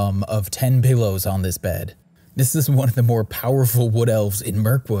minimum of 10 pillows on this bed. This is one of the more powerful wood elves in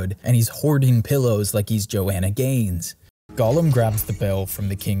Mirkwood, and he's hoarding pillows like he's Joanna Gaines. Gollum grabs the bell from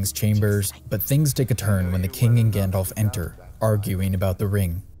the king's chambers, but things take a turn when the king and Gandalf enter, arguing about the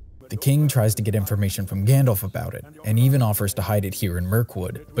ring. The king tries to get information from Gandalf about it, and even offers to hide it here in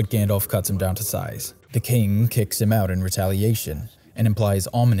Mirkwood, but Gandalf cuts him down to size. The king kicks him out in retaliation, and implies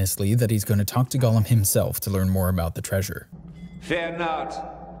ominously that he's going to talk to Gollum himself to learn more about the treasure. Fear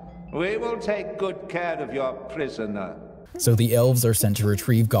not. We will take good care of your prisoner. So the elves are sent to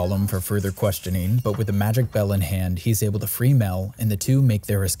retrieve Gollum for further questioning, but with a magic bell in hand, he's able to free Mel, and the two make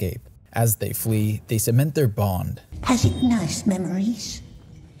their escape. As they flee, they cement their bond. Has it nice memories?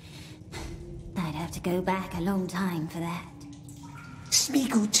 I'd have to go back a long time for that.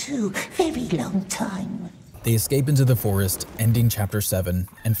 Smeagol too, very long time. They escape into the forest, ending Chapter 7,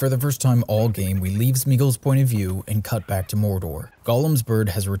 and for the first time all game we leave Smeagol's point of view and cut back to Mordor. Gollum's bird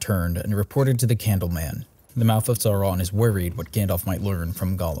has returned and reported to the Candleman. The mouth of Sauron is worried what Gandalf might learn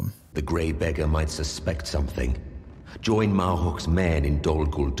from Gollum. The Grey Beggar might suspect something. Join Marhok's men in Dol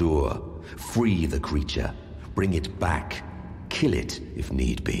Guldur. Free the creature. Bring it back. Kill it if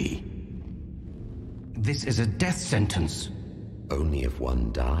need be. This is a death sentence. Only if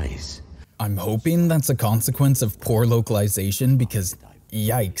one dies. I'm hoping that's a consequence of poor localization because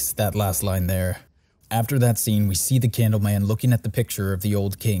yikes, that last line there. After that scene, we see the Candleman looking at the picture of the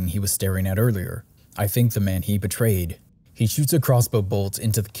old king he was staring at earlier. I think the man he betrayed. He shoots a crossbow bolt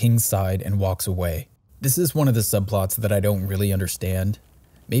into the king's side and walks away. This is one of the subplots that I don't really understand.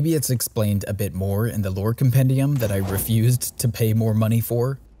 Maybe it's explained a bit more in the lore compendium that I refused to pay more money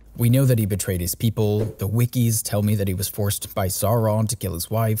for. We know that he betrayed his people, the wikis tell me that he was forced by Sauron to kill his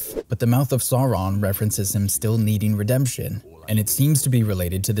wife, but the mouth of Sauron references him still needing redemption, and it seems to be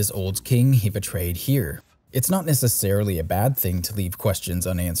related to this old king he betrayed here. It's not necessarily a bad thing to leave questions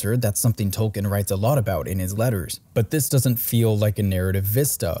unanswered, that's something Tolkien writes a lot about in his letters. But this doesn't feel like a narrative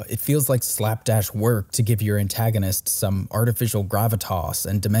vista, it feels like slapdash work to give your antagonist some artificial gravitas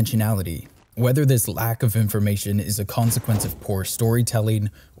and dimensionality. Whether this lack of information is a consequence of poor storytelling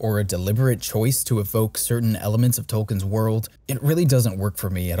or a deliberate choice to evoke certain elements of Tolkien's world, it really doesn't work for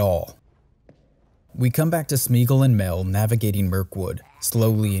me at all. We come back to Smeagol and Mel navigating Mirkwood,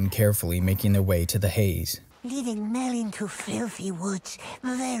 slowly and carefully making their way to the haze. Leading Mel into filthy woods,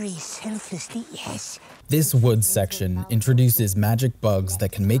 very selflessly, yes. This woods section introduces magic bugs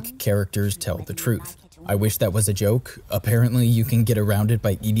that can make characters tell the truth. I wish that was a joke. Apparently you can get around it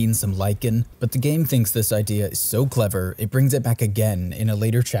by eating some lichen, but the game thinks this idea is so clever it brings it back again in a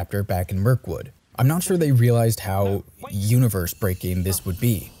later chapter back in Mirkwood. I'm not sure they realized how universe-breaking this would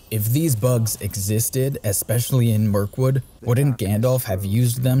be. If these bugs existed, especially in Mirkwood, wouldn't Gandalf have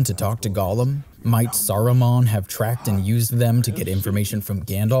used them to talk to Gollum? Might Saruman have tracked and used them to get information from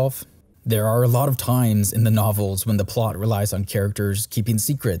Gandalf? There are a lot of times in the novels when the plot relies on characters keeping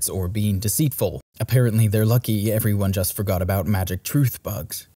secrets or being deceitful. Apparently they're lucky everyone just forgot about magic truth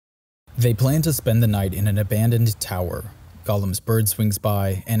bugs. They plan to spend the night in an abandoned tower. Gollum's bird swings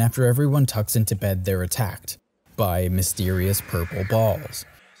by, and after everyone tucks into bed, they're attacked by mysterious purple balls.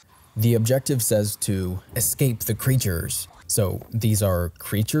 The objective says to escape the creatures. So these are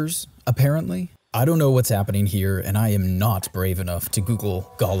creatures, apparently? I don't know what's happening here, and I am not brave enough to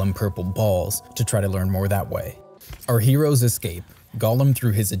Google Gollum purple balls to try to learn more that way. Our heroes escape, Gollum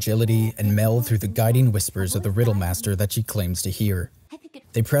through his agility and Mel through the guiding whispers of the Riddle Master that she claims to hear.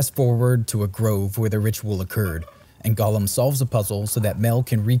 They press forward to a grove where the ritual occurred, and Gollum solves a puzzle so that Mel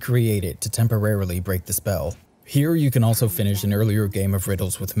can recreate it to temporarily break the spell. Here you can also finish an earlier game of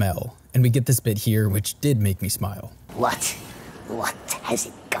riddles with Mel, and we get this bit here which did make me smile. What has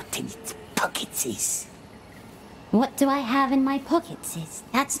it got in its pockets, sis? What do I have in my pockets, sis?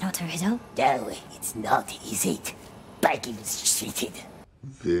 That's not a riddle. No, it's not, is it? Baggins cheated.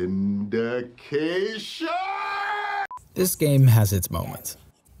 Vindication! This game has its moments.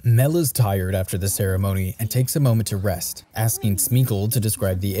 Mel is tired after the ceremony and takes a moment to rest, asking Smeagol to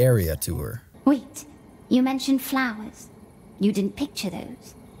describe the area to her. Wait, you mentioned flowers. You didn't picture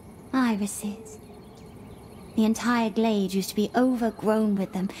those. Irises. The entire glade used to be overgrown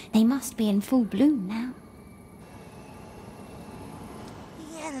with them. They must be in full bloom now.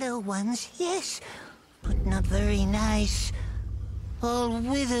 Yellow ones, yes, but not very nice. All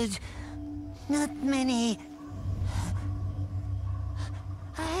withered. Not many.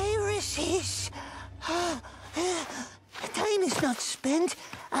 Irises. Time is not spent.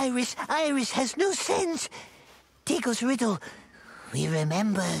 Iris has no sense. Deagle's riddle. We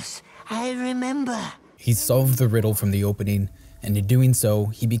remembers. I remember. He solved the riddle from the opening, and in doing so,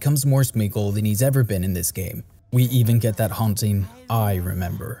 he becomes more Smeagol than he's ever been in this game. We even get that haunting, I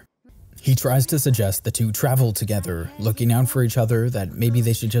remember. He tries to suggest the two travel together, looking out for each other, that maybe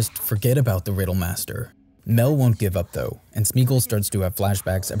they should just forget about the Riddle Master. Mel won't give up though, and Smeagol starts to have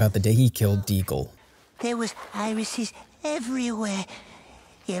flashbacks about the day he killed Deagle. There was irises everywhere.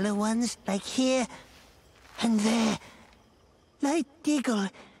 Yellow ones, like here, and there. Like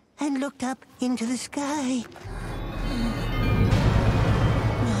Deagle, and looked up into the sky.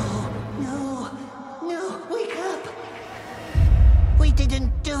 No, wake up! We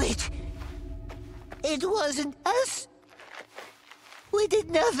didn't do it. It wasn't us. We did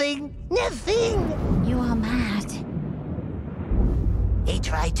nothing. You are mad. He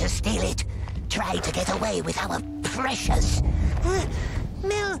tried to steal it. Tried to get away with our precious.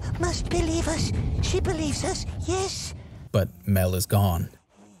 Mel must believe us. She believes us, yes. But Mel is gone.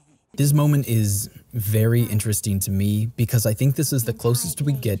 This moment is very interesting to me because I think this is the closest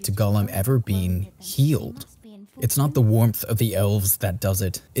we get to Gollum ever being healed. It's not the warmth of the elves that does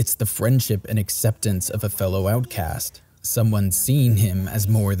it, it's the friendship and acceptance of a fellow outcast, someone seeing him as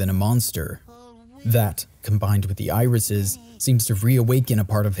more than a monster. That, combined with the irises, seems to reawaken a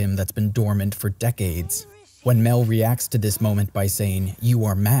part of him that's been dormant for decades. When Mel reacts to this moment by saying, "You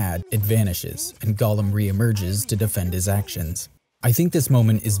are mad," it vanishes, and Gollum reemerges to defend his actions. I think this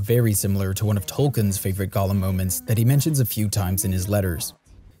moment is very similar to one of Tolkien's favorite Gollum moments that he mentions a few times in his letters.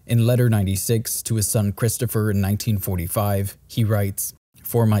 In letter 96 to his son Christopher in 1945, he writes,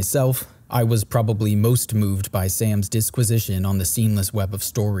 "For myself, I was probably most moved by Sam's disquisition on the seamless web of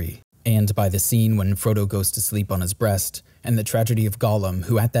story, and by the scene when Frodo goes to sleep on his breast, and the tragedy of Gollum,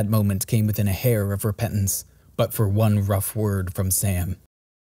 who at that moment came within a hair of repentance, but for one rough word from Sam."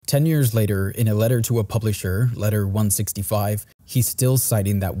 10 years later, in a letter to a publisher, letter 165, he's still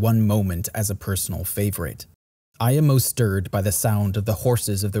citing that one moment as a personal favorite. "I am most stirred by the sound of the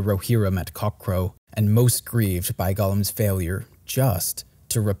horses of the Rohirrim at cockcrow, and most grieved by Gollum's failure, just,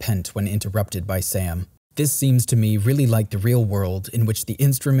 to repent when interrupted by Sam. This seems to me really like the real world, in which the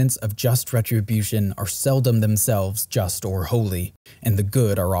instruments of just retribution are seldom themselves just or holy, and the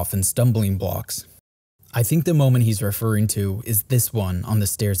good are often stumbling blocks. I think the moment he's referring to is this one on the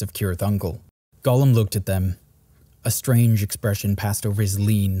stairs of Cirith Ungol. Gollum looked at them. A strange expression passed over his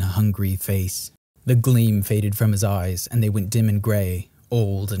lean, hungry face. The gleam faded from his eyes, and they went dim and grey,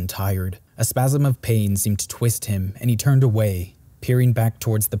 old and tired. A spasm of pain seemed to twist him, and he turned away, peering back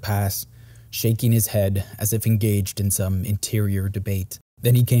towards the pass, shaking his head as if engaged in some interior debate.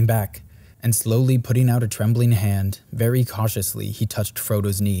 Then he came back, and slowly putting out a trembling hand, very cautiously he touched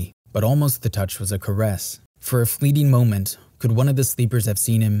Frodo's knee. But almost the touch was a caress. For a fleeting moment, could one of the sleepers have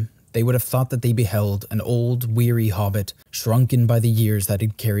seen him, they would have thought that they beheld an old, weary hobbit, shrunken by the years that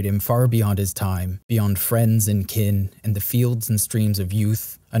had carried him far beyond his time, beyond friends and kin, and the fields and streams of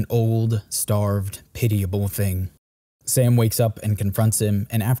youth, an old, starved, pitiable thing. Sam wakes up and confronts him,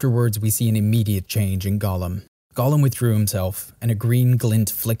 and afterwards we see an immediate change in Gollum. Gollum withdrew himself, and a green glint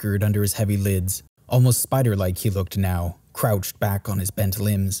flickered under his heavy lids. Almost spider-like he looked now, crouched back on his bent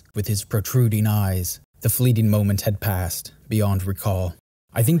limbs, with his protruding eyes. The fleeting moment had passed, beyond recall.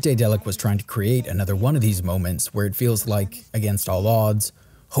 I think Daedalic was trying to create another one of these moments where it feels like, against all odds,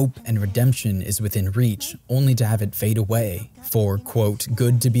 hope and redemption is within reach, only to have it fade away. For, quote,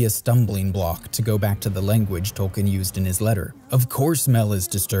 good to be a stumbling block, to go back to the language Tolkien used in his letter. Of course Mel is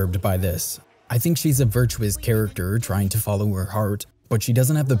disturbed by this. I think she's a virtuous character trying to follow her heart, but she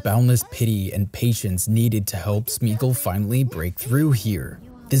doesn't have the boundless pity and patience needed to help Smeagol finally break through here.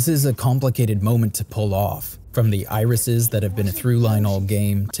 This is a complicated moment to pull off. From the irises that have been a through line all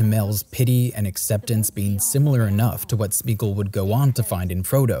game, to Mel's pity and acceptance being similar enough to what Smeagol would go on to find in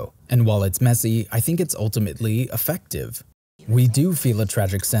Frodo. And while it's messy, I think it's ultimately effective. We do feel a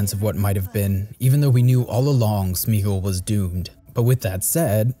tragic sense of what might have been, even though we knew all along Smeagol was doomed. But with that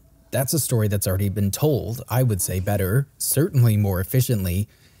said, that's a story that's already been told, I would say better, certainly more efficiently,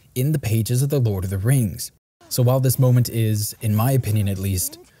 in the pages of The Lord of the Rings. So while this moment is, in my opinion at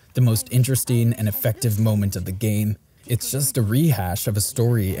least, the most interesting and effective moment of the game, it's just a rehash of a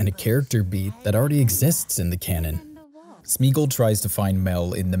story and a character beat that already exists in the canon. Smeagol tries to find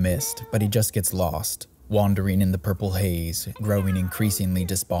Mel in the mist, but he just gets lost, wandering in the purple haze, growing increasingly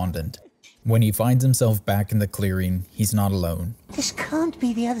despondent. When he finds himself back in the clearing, he's not alone. This can't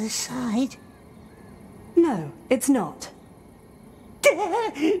be the other side. No, it's not.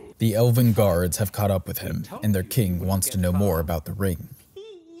 The elven guards have caught up with him, and their king wants to know more about the ring.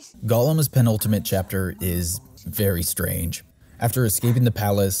 Gollum's penultimate chapter is very strange. After escaping the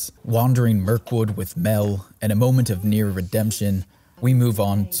palace, wandering Mirkwood with Mel, and a moment of near redemption, we move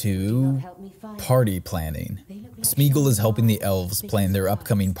on to party planning. Smeagol is helping the elves plan their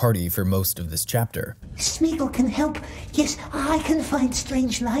upcoming party for most of this chapter. Smeagol can help. Yes, I can find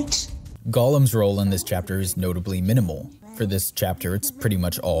strange lights. Gollum's role in this chapter is notably minimal. For this chapter, it's pretty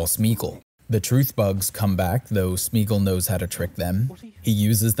much all Smeagol. The truth bugs come back, though Smeagol knows how to trick them. He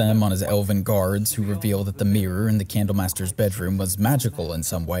uses them on his elven guards, who reveal that the mirror in the Candlemaster's bedroom was magical in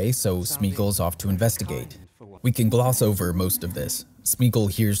some way, so Smeagol's off to investigate. We can gloss over most of this.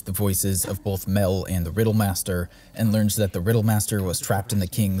 Smeagol hears the voices of both Mel and the Riddlemaster, and learns that the Riddlemaster was trapped in the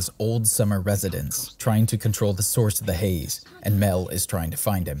king's old summer residence, trying to control the source of the haze, and Mel is trying to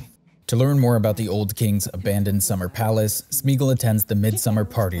find him. To learn more about the old king's abandoned summer palace, Smeagol attends the midsummer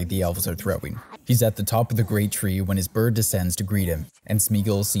party the elves are throwing. He's at the top of the great tree when his bird descends to greet him, and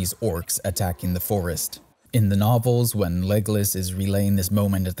Smeagol sees orcs attacking the forest. In the novels, when Legolas is relaying this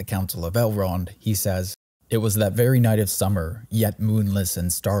moment at the Council of Elrond, he says, "It was that very night of summer, yet moonless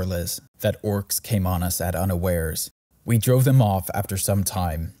and starless, that orcs came on us at unawares. We drove them off after some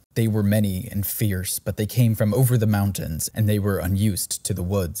time. They were many and fierce, but they came from over the mountains, and they were unused to the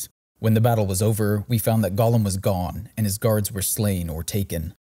woods. When the battle was over, we found that Gollum was gone, and his guards were slain or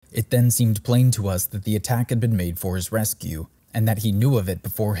taken. It then seemed plain to us that the attack had been made for his rescue, and that he knew of it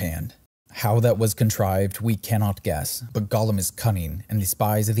beforehand. How that was contrived, we cannot guess, but Gollum is cunning, and the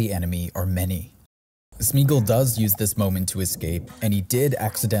spies of the enemy are many." Smeagol does use this moment to escape, and he did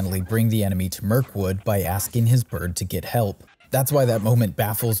accidentally bring the enemy to Mirkwood by asking his bird to get help. That's why that moment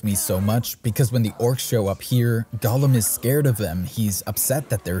baffles me so much, because when the orcs show up here, Gollum is scared of them, he's upset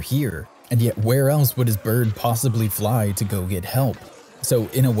that they're here, and yet where else would his bird possibly fly to go get help? So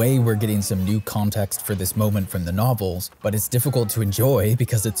in a way, we're getting some new context for this moment from the novels, but it's difficult to enjoy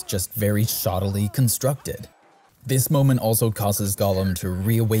because it's just very shoddily constructed. This moment also causes Gollum to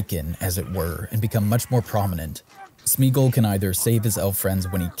reawaken, as it were, and become much more prominent. Smeagol can either save his elf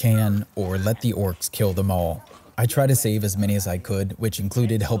friends when he can, or let the orcs kill them all. I tried to save as many as I could, which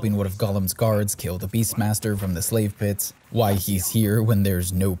included helping one of Gollum's guards kill the Beastmaster from the slave pits. Why he's here when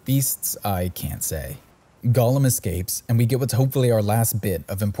there's no beasts, I can't say. Gollum escapes, and we get what's hopefully our last bit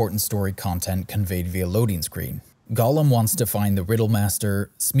of important story content conveyed via loading screen. Gollum wants to find the Riddlemaster,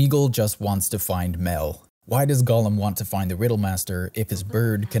 Smeagol just wants to find Mel. Why does Gollum want to find the Riddlemaster if his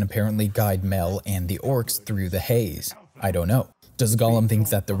bird can apparently guide Mel and the orcs through the haze? I don't know. Does Gollum think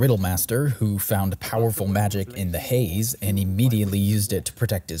that the Riddlemaster, who found powerful magic in the haze and immediately used it to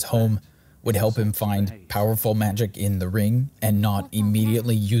protect his home, would help him find powerful magic in the ring and not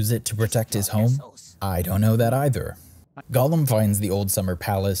immediately use it to protect his home? I don't know that either. Gollum finds the old summer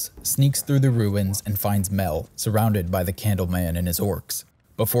palace, sneaks through the ruins, and finds Mel, surrounded by the Candleman and his orcs.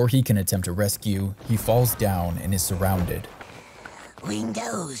 Before he can attempt a rescue, he falls down and is surrounded. We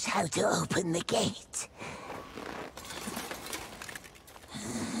knows how to open the gate.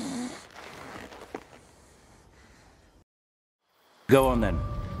 Go on then.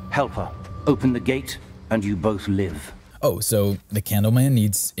 Help her. Open the gate, and you both live. Oh, so the Candleman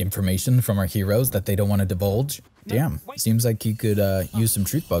needs information from our heroes that they don't want to divulge? Damn, seems like he could use some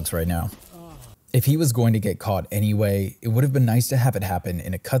truth bugs right now. If he was going to get caught anyway, it would have been nice to have it happen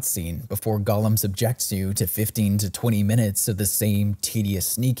in a cutscene before Gollum subjects you to 15 to 20 minutes of the same tedious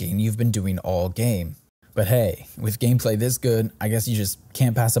sneaking you've been doing all game. But hey, with gameplay this good, I guess you just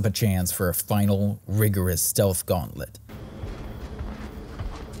can't pass up a chance for a final, rigorous stealth gauntlet.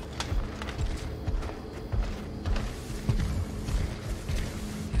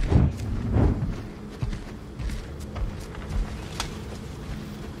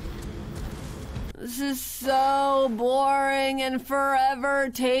 This is so boring and forever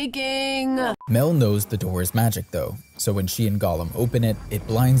taking. Mel knows the door is magic though, so when she and Gollum open it, it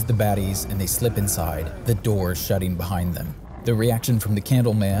blinds the baddies and they slip inside, the door shutting behind them. The reaction from the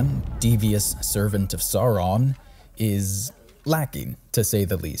Candleman, devious servant of Sauron, is lacking, to say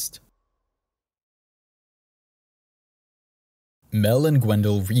the least. Mel and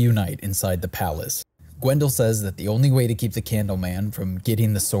Gwendol reunite inside the palace. Gwendol says that the only way to keep the Candleman from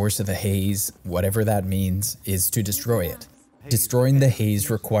getting the source of the haze, whatever that means, is to destroy it. Destroying the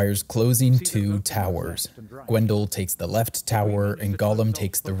haze requires closing 2 towers. Gwendol takes the left tower and Gollum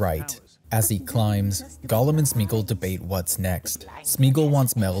takes the right. As he climbs, Gollum and Smeagol debate what's next. Smeagol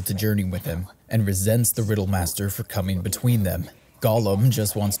wants Mel to journey with him, and resents the Riddlemaster for coming between them. Gollum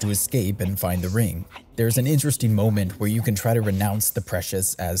just wants to escape and find the ring. There's an interesting moment where you can try to renounce the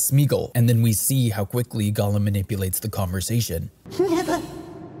Precious as Smeagol, and then we see how quickly Gollum manipulates the conversation. Never.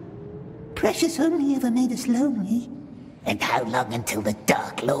 Precious only ever made us lonely. And how long until the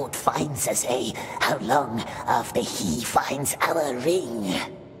Dark Lord finds us, eh? How long after he finds our ring?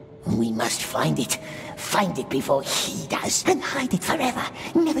 We must find it. Find it before he does. And hide it forever.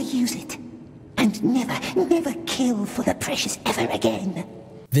 Never use it. And never kill for the Precious ever again.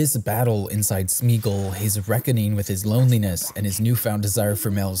 This battle inside Smeagol, his reckoning with his loneliness and his newfound desire for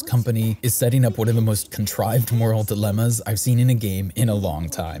Mel's company, is setting up one of the most contrived moral dilemmas I've seen in a game in a long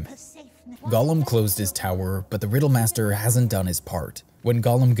time. Gollum closed his tower, but the Riddlemaster hasn't done his part. When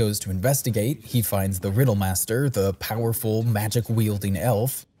Gollum goes to investigate, he finds the Riddlemaster, the powerful, magic-wielding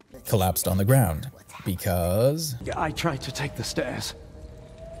elf, collapsed on the ground. Because... I tried to take the stairs.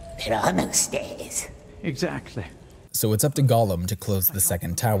 There are no stairs. Exactly. So it's up to Gollum to close the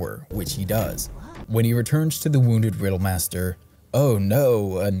second tower, which he does. When he returns to the wounded Riddlemaster, oh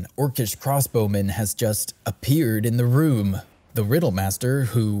no, an orcish crossbowman has just appeared in the room. The Riddlemaster,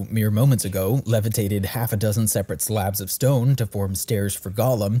 who mere moments ago levitated half a dozen separate slabs of stone to form stairs for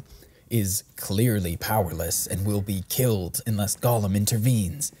Gollum, is clearly powerless and will be killed unless Gollum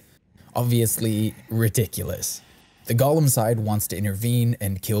intervenes. Obviously ridiculous. The Gollum side wants to intervene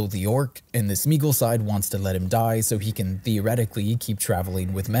and kill the orc, and the Smeagol side wants to let him die so he can theoretically keep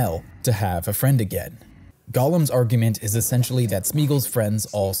traveling with Mel, to have a friend again. Gollum's argument is essentially that Smeagol's friends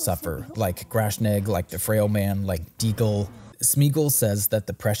all suffer, like Grashneg, like the Frail Man, like Deagle. Smeagol says that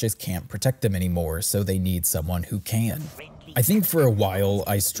the Precious can't protect them anymore, so they need someone who can. I think for a while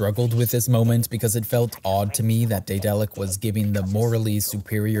I struggled with this moment because it felt odd to me that Daedalic was giving the morally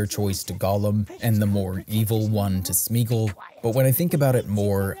superior choice to Gollum and the more evil one to Smeagol, but when I think about it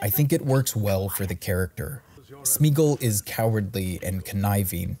more, I think it works well for the character. Smeagol is cowardly and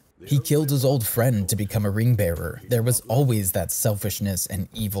conniving. He killed his old friend to become a ring bearer. There was always that selfishness and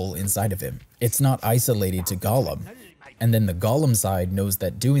evil inside of him. It's not isolated to Gollum. And then the Gollum side knows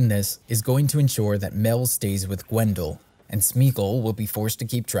that doing this is going to ensure that Mel stays with Gwendol, and Smeagol will be forced to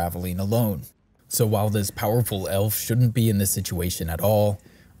keep traveling alone. So while this powerful elf shouldn't be in this situation at all,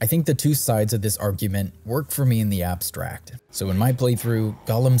 I think the two sides of this argument work for me in the abstract. So in my playthrough,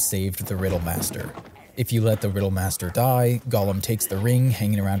 Gollum saved the Riddlemaster. If you let the Riddlemaster die, Gollum takes the ring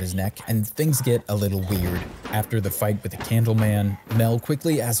hanging around his neck, and things get a little weird. After the fight with the Candleman, Mel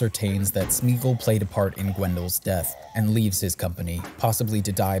quickly ascertains that Smeagol played a part in Gwendol's death, and leaves his company, possibly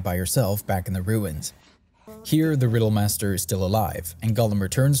to die by herself back in the ruins. Here, the Riddlemaster is still alive, and Gollum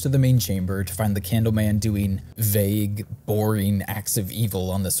returns to the main chamber to find the Candleman doing vague, boring acts of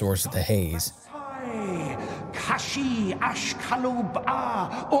evil on the source of the haze. Kashi ashkalub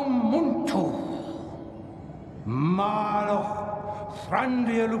a umuntu. Maloch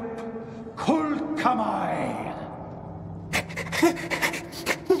thrandialup kulkamai.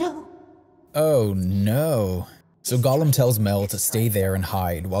 No. Oh no. So Gollum tells Mel to stay there and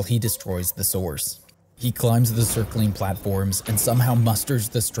hide while he destroys the source. He climbs the circling platforms and somehow musters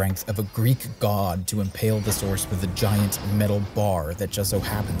the strength of a Greek god to impale the source with a giant metal bar that just so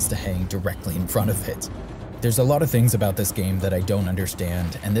happens to hang directly in front of it. There's a lot of things about this game that I don't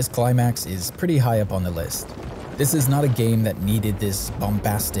understand, and this climax is pretty high up on the list. This is not a game that needed this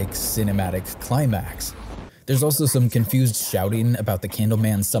bombastic cinematic climax. There's also some confused shouting about the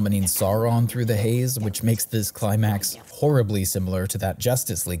Candleman summoning Sauron through the haze, which makes this climax horribly similar to that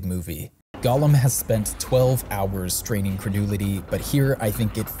Justice League movie. Gollum has spent 12 hours straining credulity, but here I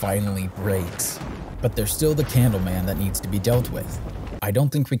think it finally breaks. But there's still the Candleman that needs to be dealt with. I don't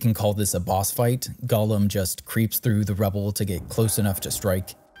think we can call this a boss fight. Gollum just creeps through the rubble to get close enough to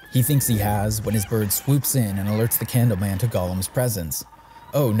strike. He thinks he has when his bird swoops in and alerts the Candleman to Gollum's presence.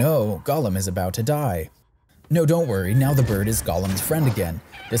 Oh no, Gollum is about to die. No, don't worry, now the bird is Gollum's friend again,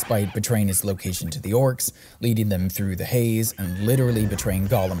 despite betraying his location to the orcs, leading them through the haze, and literally betraying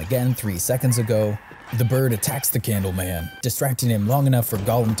Gollum again 3 seconds ago. The bird attacks the Candleman, distracting him long enough for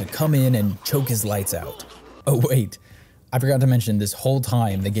Gollum to come in and choke his lights out. Oh wait, I forgot to mention this whole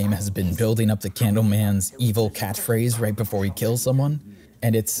time the game has been building up the Candleman's evil catchphrase right before he kills someone,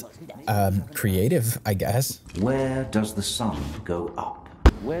 and it's, creative, I guess. Where does the sun go up?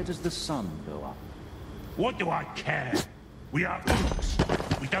 Where does the sun go up? What do I care? We are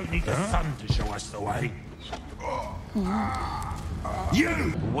orcs. We don't need the sun to show us the way. You!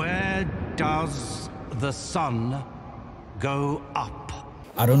 Where does the sun go up?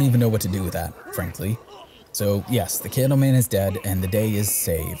 I don't even know what to do with that, frankly. So yes, the Candleman is dead and the day is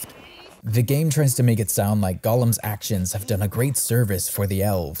saved. The game tries to make it sound like Gollum's actions have done a great service for the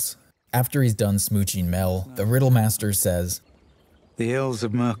elves. After he's done smooching Mel, the Riddle Master says, "The elves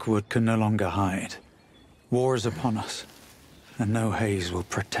of Mirkwood can no longer hide. War is upon us, and no haze will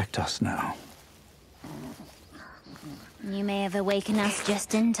protect us now." You may have awakened us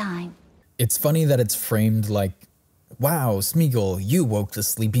just in time. It's funny that it's framed like, wow, Smeagol, you woke the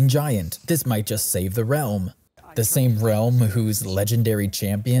sleeping giant. This might just save the realm. The same realm whose legendary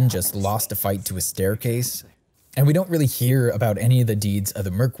champion just lost a fight to a staircase. And we don't really hear about any of the deeds of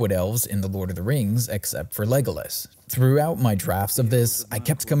the Mirkwood elves in The Lord of the Rings except for Legolas. Throughout my drafts of this, I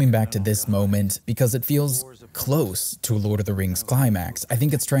kept coming back to this moment because it feels close to a Lord of the Rings climax. I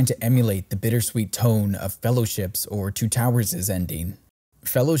think it's trying to emulate the bittersweet tone of Fellowship's or Two Towers' ending.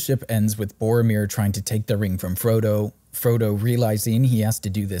 Fellowship ends with Boromir trying to take the ring from Frodo, Frodo realizing he has to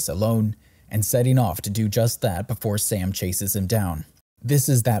do this alone, and setting off to do just that before Sam chases him down. This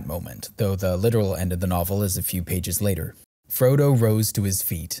is that moment, though the literal end of the novel is a few pages later. Frodo rose to his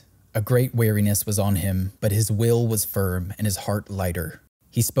feet. A great weariness was on him, but his will was firm and his heart lighter.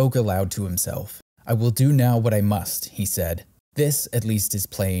 He spoke aloud to himself. "I will do now what I must," he said. "This, at least, is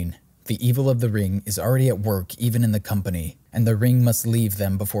plain. The evil of the ring is already at work even in the company, and the ring must leave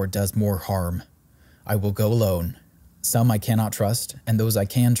them before it does more harm. I will go alone. Some I cannot trust, and those I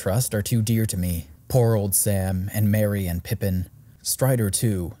can trust are too dear to me. Poor old Sam, and Merry and Pippin. Strider,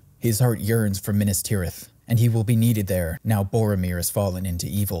 too. His heart yearns for Minas Tirith, and he will be needed there now Boromir has fallen into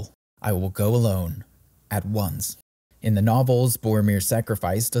evil. I will go alone. At once." In the novels, Boromir's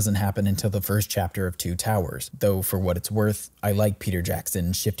sacrifice doesn't happen until the first chapter of Two Towers, though for what it's worth, I like Peter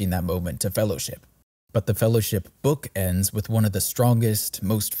Jackson shifting that moment to Fellowship. But the Fellowship book ends with one of the strongest,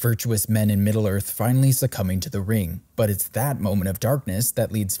 most virtuous men in Middle-earth finally succumbing to the ring. But it's that moment of darkness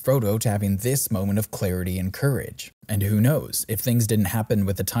that leads Frodo to having this moment of clarity and courage. And who knows, if things didn't happen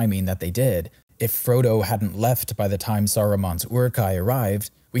with the timing that they did, if Frodo hadn't left by the time Saruman's Uruk-hai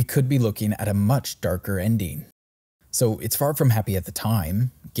arrived, we could be looking at a much darker ending. So it's far from happy at the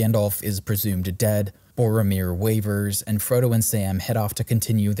time. Gandalf is presumed dead, Boromir wavers, and Frodo and Sam head off to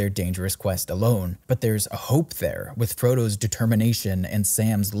continue their dangerous quest alone. But there's a hope there, with Frodo's determination and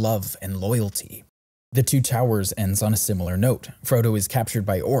Sam's love and loyalty. The Two Towers ends on a similar note. Frodo is captured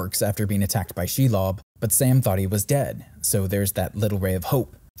by orcs after being attacked by Shelob, but Sam thought he was dead, so there's that little ray of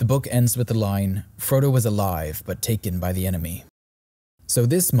hope. The book ends with the line, "Frodo was alive, but taken by the enemy." So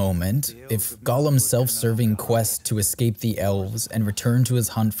this moment, if Gollum's self-serving quest to escape the elves and return to his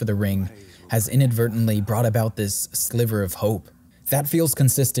hunt for the ring has inadvertently brought about this sliver of hope, that feels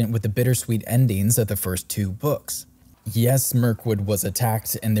consistent with the bittersweet endings of the first two books. Yes, Mirkwood was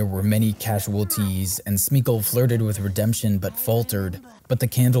attacked and there were many casualties, and Smeagol flirted with redemption but faltered, but the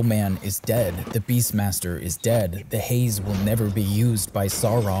Candleman is dead, the Beastmaster is dead, the haze will never be used by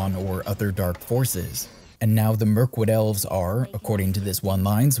Sauron or other dark forces. And now the Mirkwood elves are, according to this one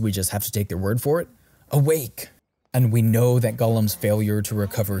line, so we just have to take their word for it, awake. And we know that Gollum's failure to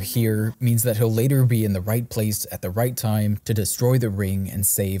recover here means that he'll later be in the right place at the right time to destroy the ring and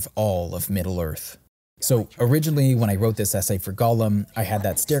save all of Middle-earth. So originally when I wrote this essay for Gollum, I had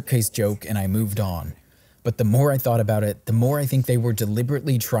that staircase joke and I moved on. But the more I thought about it, the more I think they were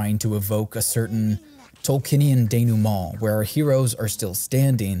deliberately trying to evoke a certain Tolkienian denouement where our heroes are still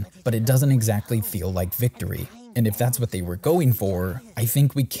standing, but it doesn't exactly feel like victory. And if that's what they were going for, I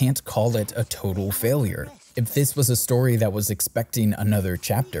think we can't call it a total failure. If this was a story that was expecting another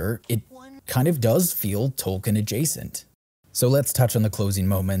chapter, it kind of does feel Tolkien adjacent. So let's touch on the closing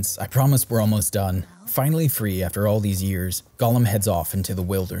moments. I promise we're almost done. Finally free after all these years, Gollum heads off into the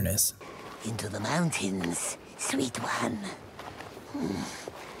wilderness. Into the mountains, sweet one.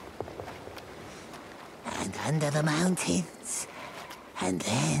 And under the mountains, and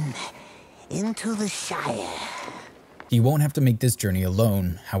then into the Shire. He won't have to make this journey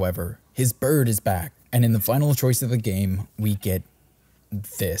alone, however. His bird is back, and in the final choice of the game, we get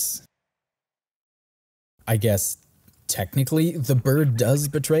this. I guess, technically, the bird does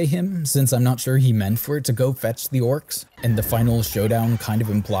betray him, since I'm not sure he meant for it to go fetch the orcs, and the final showdown kind of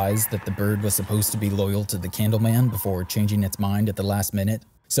implies that the bird was supposed to be loyal to the Candleman before changing its mind at the last minute.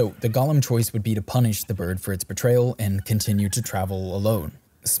 So the Gollum choice would be to punish the bird for its betrayal and continue to travel alone.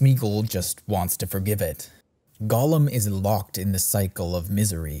 Smeagol just wants to forgive it. Gollum is locked in the cycle of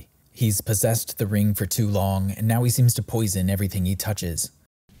misery. He's possessed the ring for too long, and now he seems to poison everything he touches.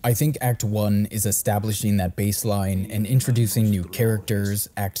 I think Act 1 is establishing that baseline and introducing new characters.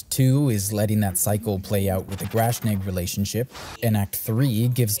 Act 2 is letting that cycle play out with the Grashnag relationship. And Act 3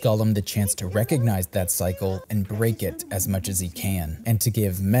 gives Gollum the chance to recognize that cycle and break it as much as he can. And to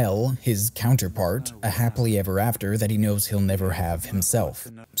give Mel, his counterpart, a happily ever after that he knows he'll never have himself.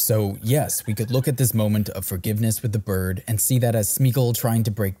 So yes, we could look at this moment of forgiveness with the bird and see that as Smeagol trying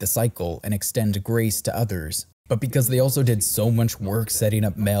to break the cycle and extend grace to others. But because they also did so much work setting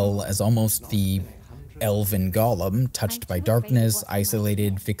up Mel as almost the elven Gollum, touched by darkness,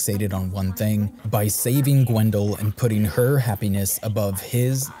 isolated, fixated on one thing, by saving Gwendol and putting her happiness above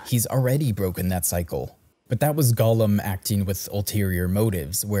his, he's already broken that cycle. But that was Gollum acting with ulterior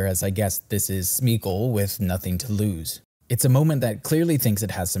motives, whereas I guess this is Smeagol with nothing to lose. It's a moment that clearly thinks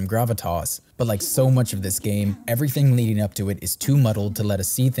it has some gravitas, but like so much of this game, everything leading up to it is too muddled to let us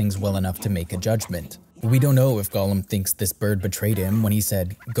see things well enough to make a judgment. We don't know if Gollum thinks this bird betrayed him when he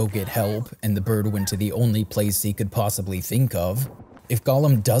said, "Go get help," and the bird went to the only place he could possibly think of. If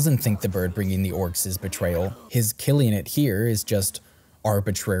Gollum doesn't think the bird bringing the orcs is betrayal, his killing it here is just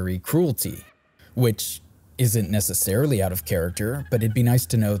arbitrary cruelty, which isn't necessarily out of character, but it'd be nice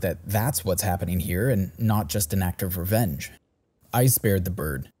to know that that's what's happening here and not just an act of revenge. I spared the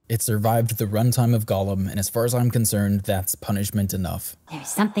bird. It survived the runtime of Gollum, and as far as I'm concerned, that's punishment enough. There's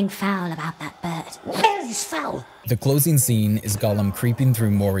something foul about that bird. Very foul. The closing scene is Gollum creeping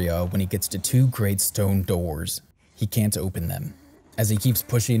through Moria when he gets to two great stone doors. He can't open them. As he keeps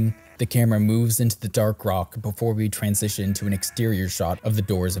pushing, the camera moves into the dark rock before we transition to an exterior shot of the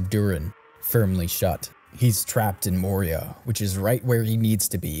doors of Durin, firmly shut. He's trapped in Moria, which is right where he needs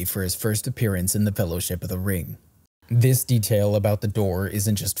to be for his first appearance in the Fellowship of the Ring. This detail about the door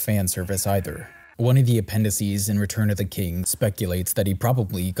isn't just fan service either. One of the appendices in Return of the King speculates that he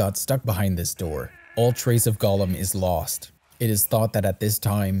probably got stuck behind this door. All trace of Gollum is lost. It is thought that at this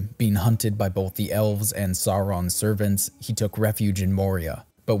time, being hunted by both the elves and Sauron's servants, he took refuge in Moria.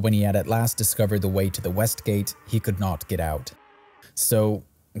 But when he had at last discovered the way to the West Gate, he could not get out. So,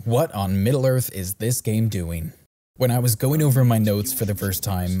 what on Middle-earth is this game doing? When I was going over my notes for the first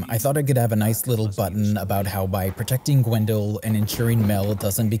time, I thought I could have a nice little button about how by protecting Gwendol and ensuring Mel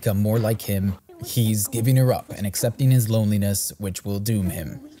doesn't become more like him, he's giving her up and accepting his loneliness, which will doom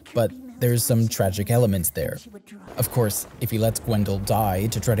him. But there's some tragic elements there. Of course, if he lets Gwendol die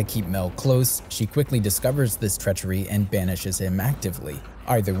to try to keep Mel close, she quickly discovers this treachery and banishes him actively.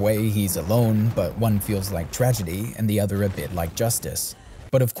 Either way, he's alone, but one feels like tragedy and the other a bit like justice.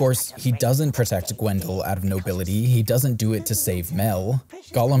 But of course, he doesn't protect Gwendol out of nobility, he doesn't do it to save Mel.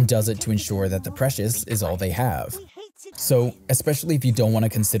 Gollum does it to ensure that the precious is all they have. So, especially if you don't want to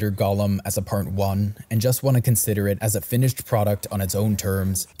consider Gollum as a part 1, and just want to consider it as a finished product on its own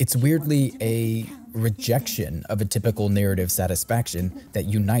terms, it's weirdly a rejection of a typical narrative satisfaction that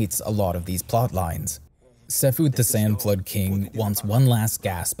unites a lot of these plot lines. Sefud the Sandflood King wants one last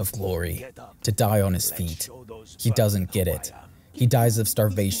gasp of glory, to die on his feet. He doesn't get it. He dies of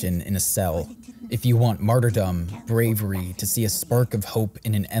starvation in a cell. If you want martyrdom, bravery, to see a spark of hope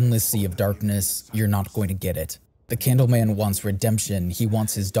in an endless sea of darkness, you're not going to get it. The Candleman wants redemption. He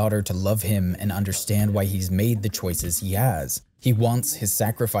wants his daughter to love him and understand why he's made the choices he has. He wants his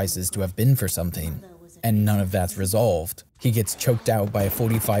sacrifices to have been for something, and none of that's resolved. He gets choked out by a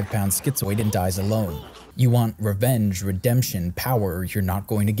 45-pound schizoid and dies alone. You want revenge, redemption, power, you're not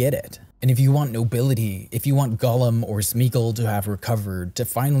going to get it. And if you want nobility, if you want Gollum or Smeagol to have recovered, to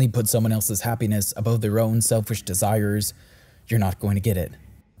finally put someone else's happiness above their own selfish desires, you're not going to get it.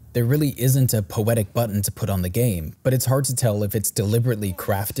 There really isn't a poetic button to put on the game, but it's hard to tell if it's deliberately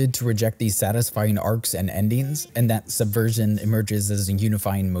crafted to reject these satisfying arcs and endings, and that subversion emerges as a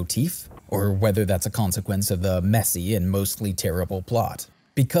unifying motif, or whether that's a consequence of the messy and mostly terrible plot.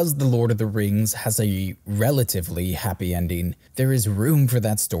 Because The Lord of the Rings has a relatively happy ending, there is room for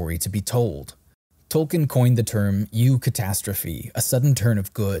that story to be told. Tolkien coined the term eucatastrophe, a sudden turn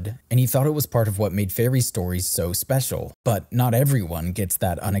of good, and he thought it was part of what made fairy stories so special. But not everyone gets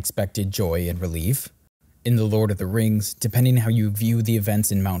that unexpected joy and relief. In The Lord of the Rings, depending how you view the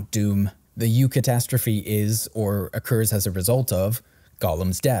events in Mount Doom, the eucatastrophe is, or occurs as a result of,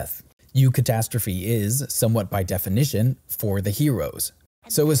 Gollum's death. Eucatastrophe is, somewhat by definition, for the heroes.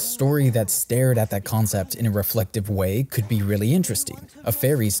 So a story that stared at that concept in a reflective way could be really interesting, a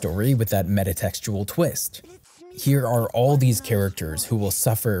fairy story with that metatextual twist. Here are all these characters who will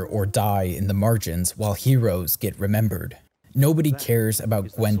suffer or die in the margins while heroes get remembered. Nobody cares about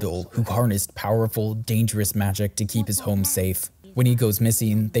Gwendol, who harnessed powerful, dangerous magic to keep his home safe. When he goes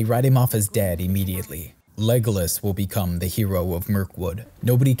missing, they write him off as dead immediately. Legolas will become the hero of Mirkwood.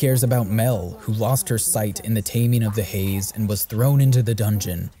 Nobody cares about Mel, who lost her sight in the taming of the haze and was thrown into the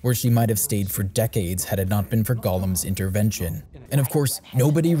dungeon, where she might have stayed for decades had it not been for Gollum's intervention. And of course,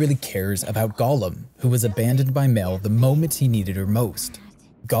 nobody really cares about Gollum, who was abandoned by Mel the moment he needed her most.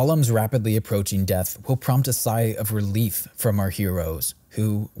 Gollum's rapidly approaching death will prompt a sigh of relief from our heroes,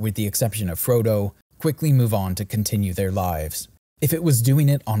 who, with the exception of Frodo, quickly move on to continue their lives. If it was doing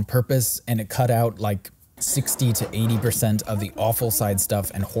it on purpose and it cut out like 60 to 80% of the awful side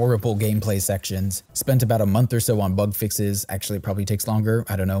stuff and horrible gameplay sections, spent about a month or so on bug fixes, actually it probably takes longer,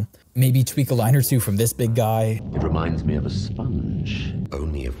 I don't know, maybe tweak a line or two from this big guy. It reminds me of a sponge,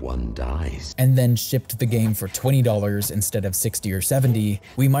 only if one dies. And then shipped the game for $20 instead of $60 or $70,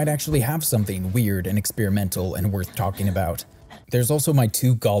 we might actually have something weird and experimental and worth talking about. There's also my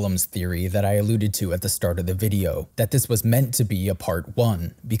two Gollums theory that I alluded to at the start of the video, that this was meant to be a part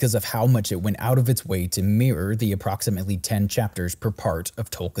 1 because of how much it went out of its way to mirror the approximately 10 chapters per part of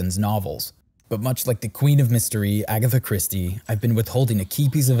Tolkien's novels. But much like the Queen of Mystery, Agatha Christie, I've been withholding a key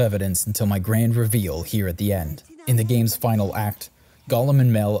piece of evidence until my grand reveal here at the end. In the game's final act, Gollum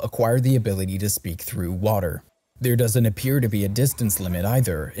and Mel acquire the ability to speak through water. There doesn't appear to be a distance limit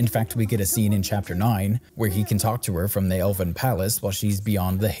either. In fact, we get a scene in Chapter 9 where he can talk to her from the Elven Palace while she's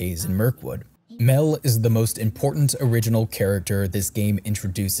beyond the haze in Mirkwood. Mel is the most important original character this game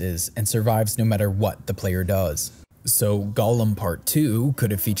introduces and survives no matter what the player does. So Gollum Part 2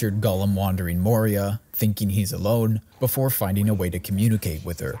 could have featured Gollum wandering Moria, thinking he's alone, before finding a way to communicate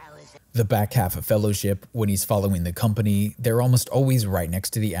with her. The back half of Fellowship, when he's following the company, they're almost always right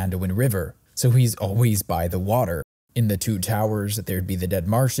next to the Anduin River, so he's always by the water. In the Two Towers, there'd be the Dead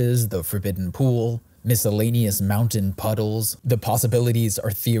Marshes, the Forbidden Pool, miscellaneous mountain puddles. The possibilities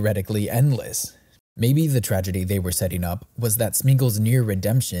are theoretically endless. Maybe the tragedy they were setting up was that Smeagol's near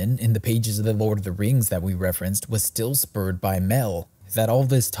redemption in the pages of The Lord of the Rings that we referenced was still spurred by Mel, that all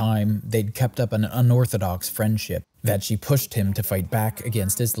this time they'd kept up an unorthodox friendship, that she pushed him to fight back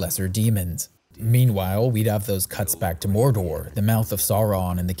against his lesser demons. Meanwhile, we'd have those cuts back to Mordor, the Mouth of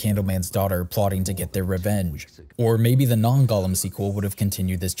Sauron and the Candleman's daughter plotting to get their revenge. Or maybe the non-Gollum sequel would have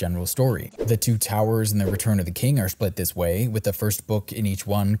continued this general story. The Two Towers and the Return of the King are split this way, with the first book in each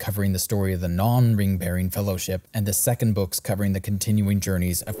one covering the story of the non-ring-bearing fellowship, and the second books covering the continuing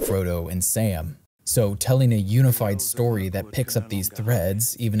journeys of Frodo and Sam. So telling a unified story that picks up these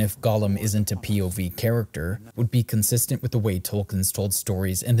threads, even if Gollum isn't a POV character, would be consistent with the way Tolkien's told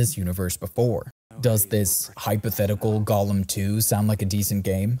stories in this universe before. Does this hypothetical Gollum 2 sound like a decent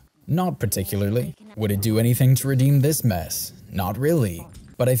game? Not particularly. Would it do anything to redeem this mess? Not really.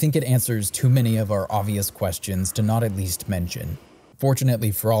 But I think it answers too many of our obvious questions to not at least mention.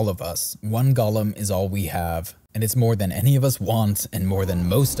 Fortunately for all of us, one Gollum is all we have, and it's more than any of us want and more than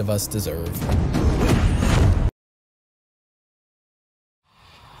most of us deserve.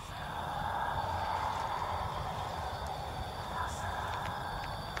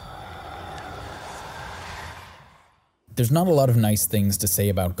 There's not a lot of nice things to say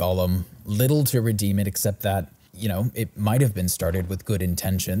about Gollum, little to redeem it except that, you know, it might have been started with good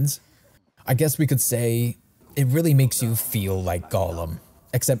intentions. I guess we could say it really makes you feel like Gollum.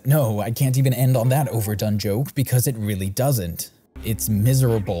 Except no, I can't even end on that overdone joke because it really doesn't. It's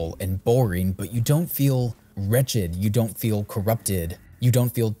miserable and boring, but you don't feel wretched, you don't feel corrupted, you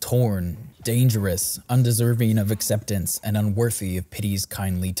don't feel torn, dangerous, undeserving of acceptance, and unworthy of pity's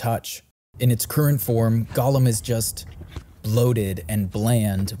kindly touch. In its current form, Gollum is just bloated and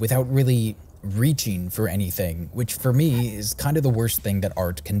bland without really reaching for anything, which for me is kind of the worst thing that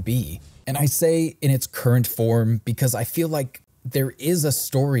art can be. And I say in its current form because I feel like there is a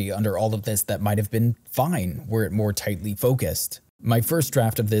story under all of this that might have been fine were it more tightly focused. My first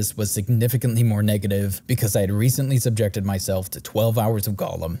draft of this was significantly more negative because I had recently subjected myself to 12 hours of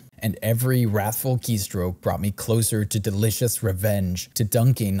Gollum, and every wrathful keystroke brought me closer to delicious revenge, to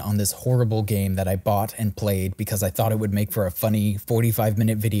dunking on this horrible game that I bought and played because I thought it would make for a funny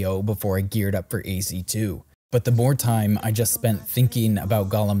 45-minute video before I geared up for AC2. But the more time I just spent thinking about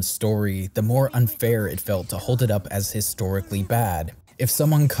Gollum's story, the more unfair it felt to hold it up as historically bad. If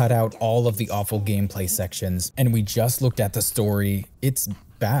someone cut out all of the awful gameplay sections and we just looked at the story, it's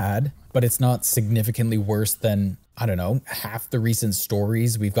bad, but it's not significantly worse than, I don't know, half the recent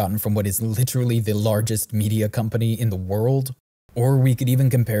stories we've gotten from what is literally the largest media company in the world. Or we could even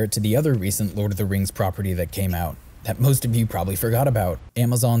compare it to the other recent Lord of the Rings property that came out, that most of you probably forgot about,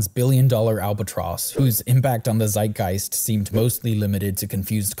 Amazon's billion-dollar albatross, whose impact on the zeitgeist seemed mostly limited to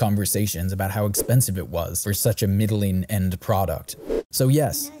confused conversations about how expensive it was for such a middling end product. So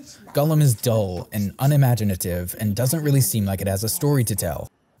yes, Gollum is dull and unimaginative and doesn't really seem like it has a story to tell.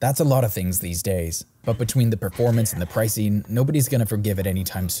 That's a lot of things these days, but between the performance and the pricing, nobody's gonna forgive it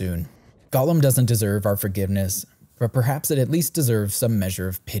anytime soon. Gollum doesn't deserve our forgiveness, but perhaps it at least deserves some measure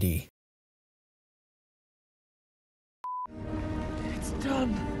of pity. It's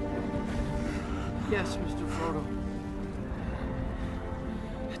done. Yes, Mr. Frodo.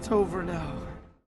 It's over now.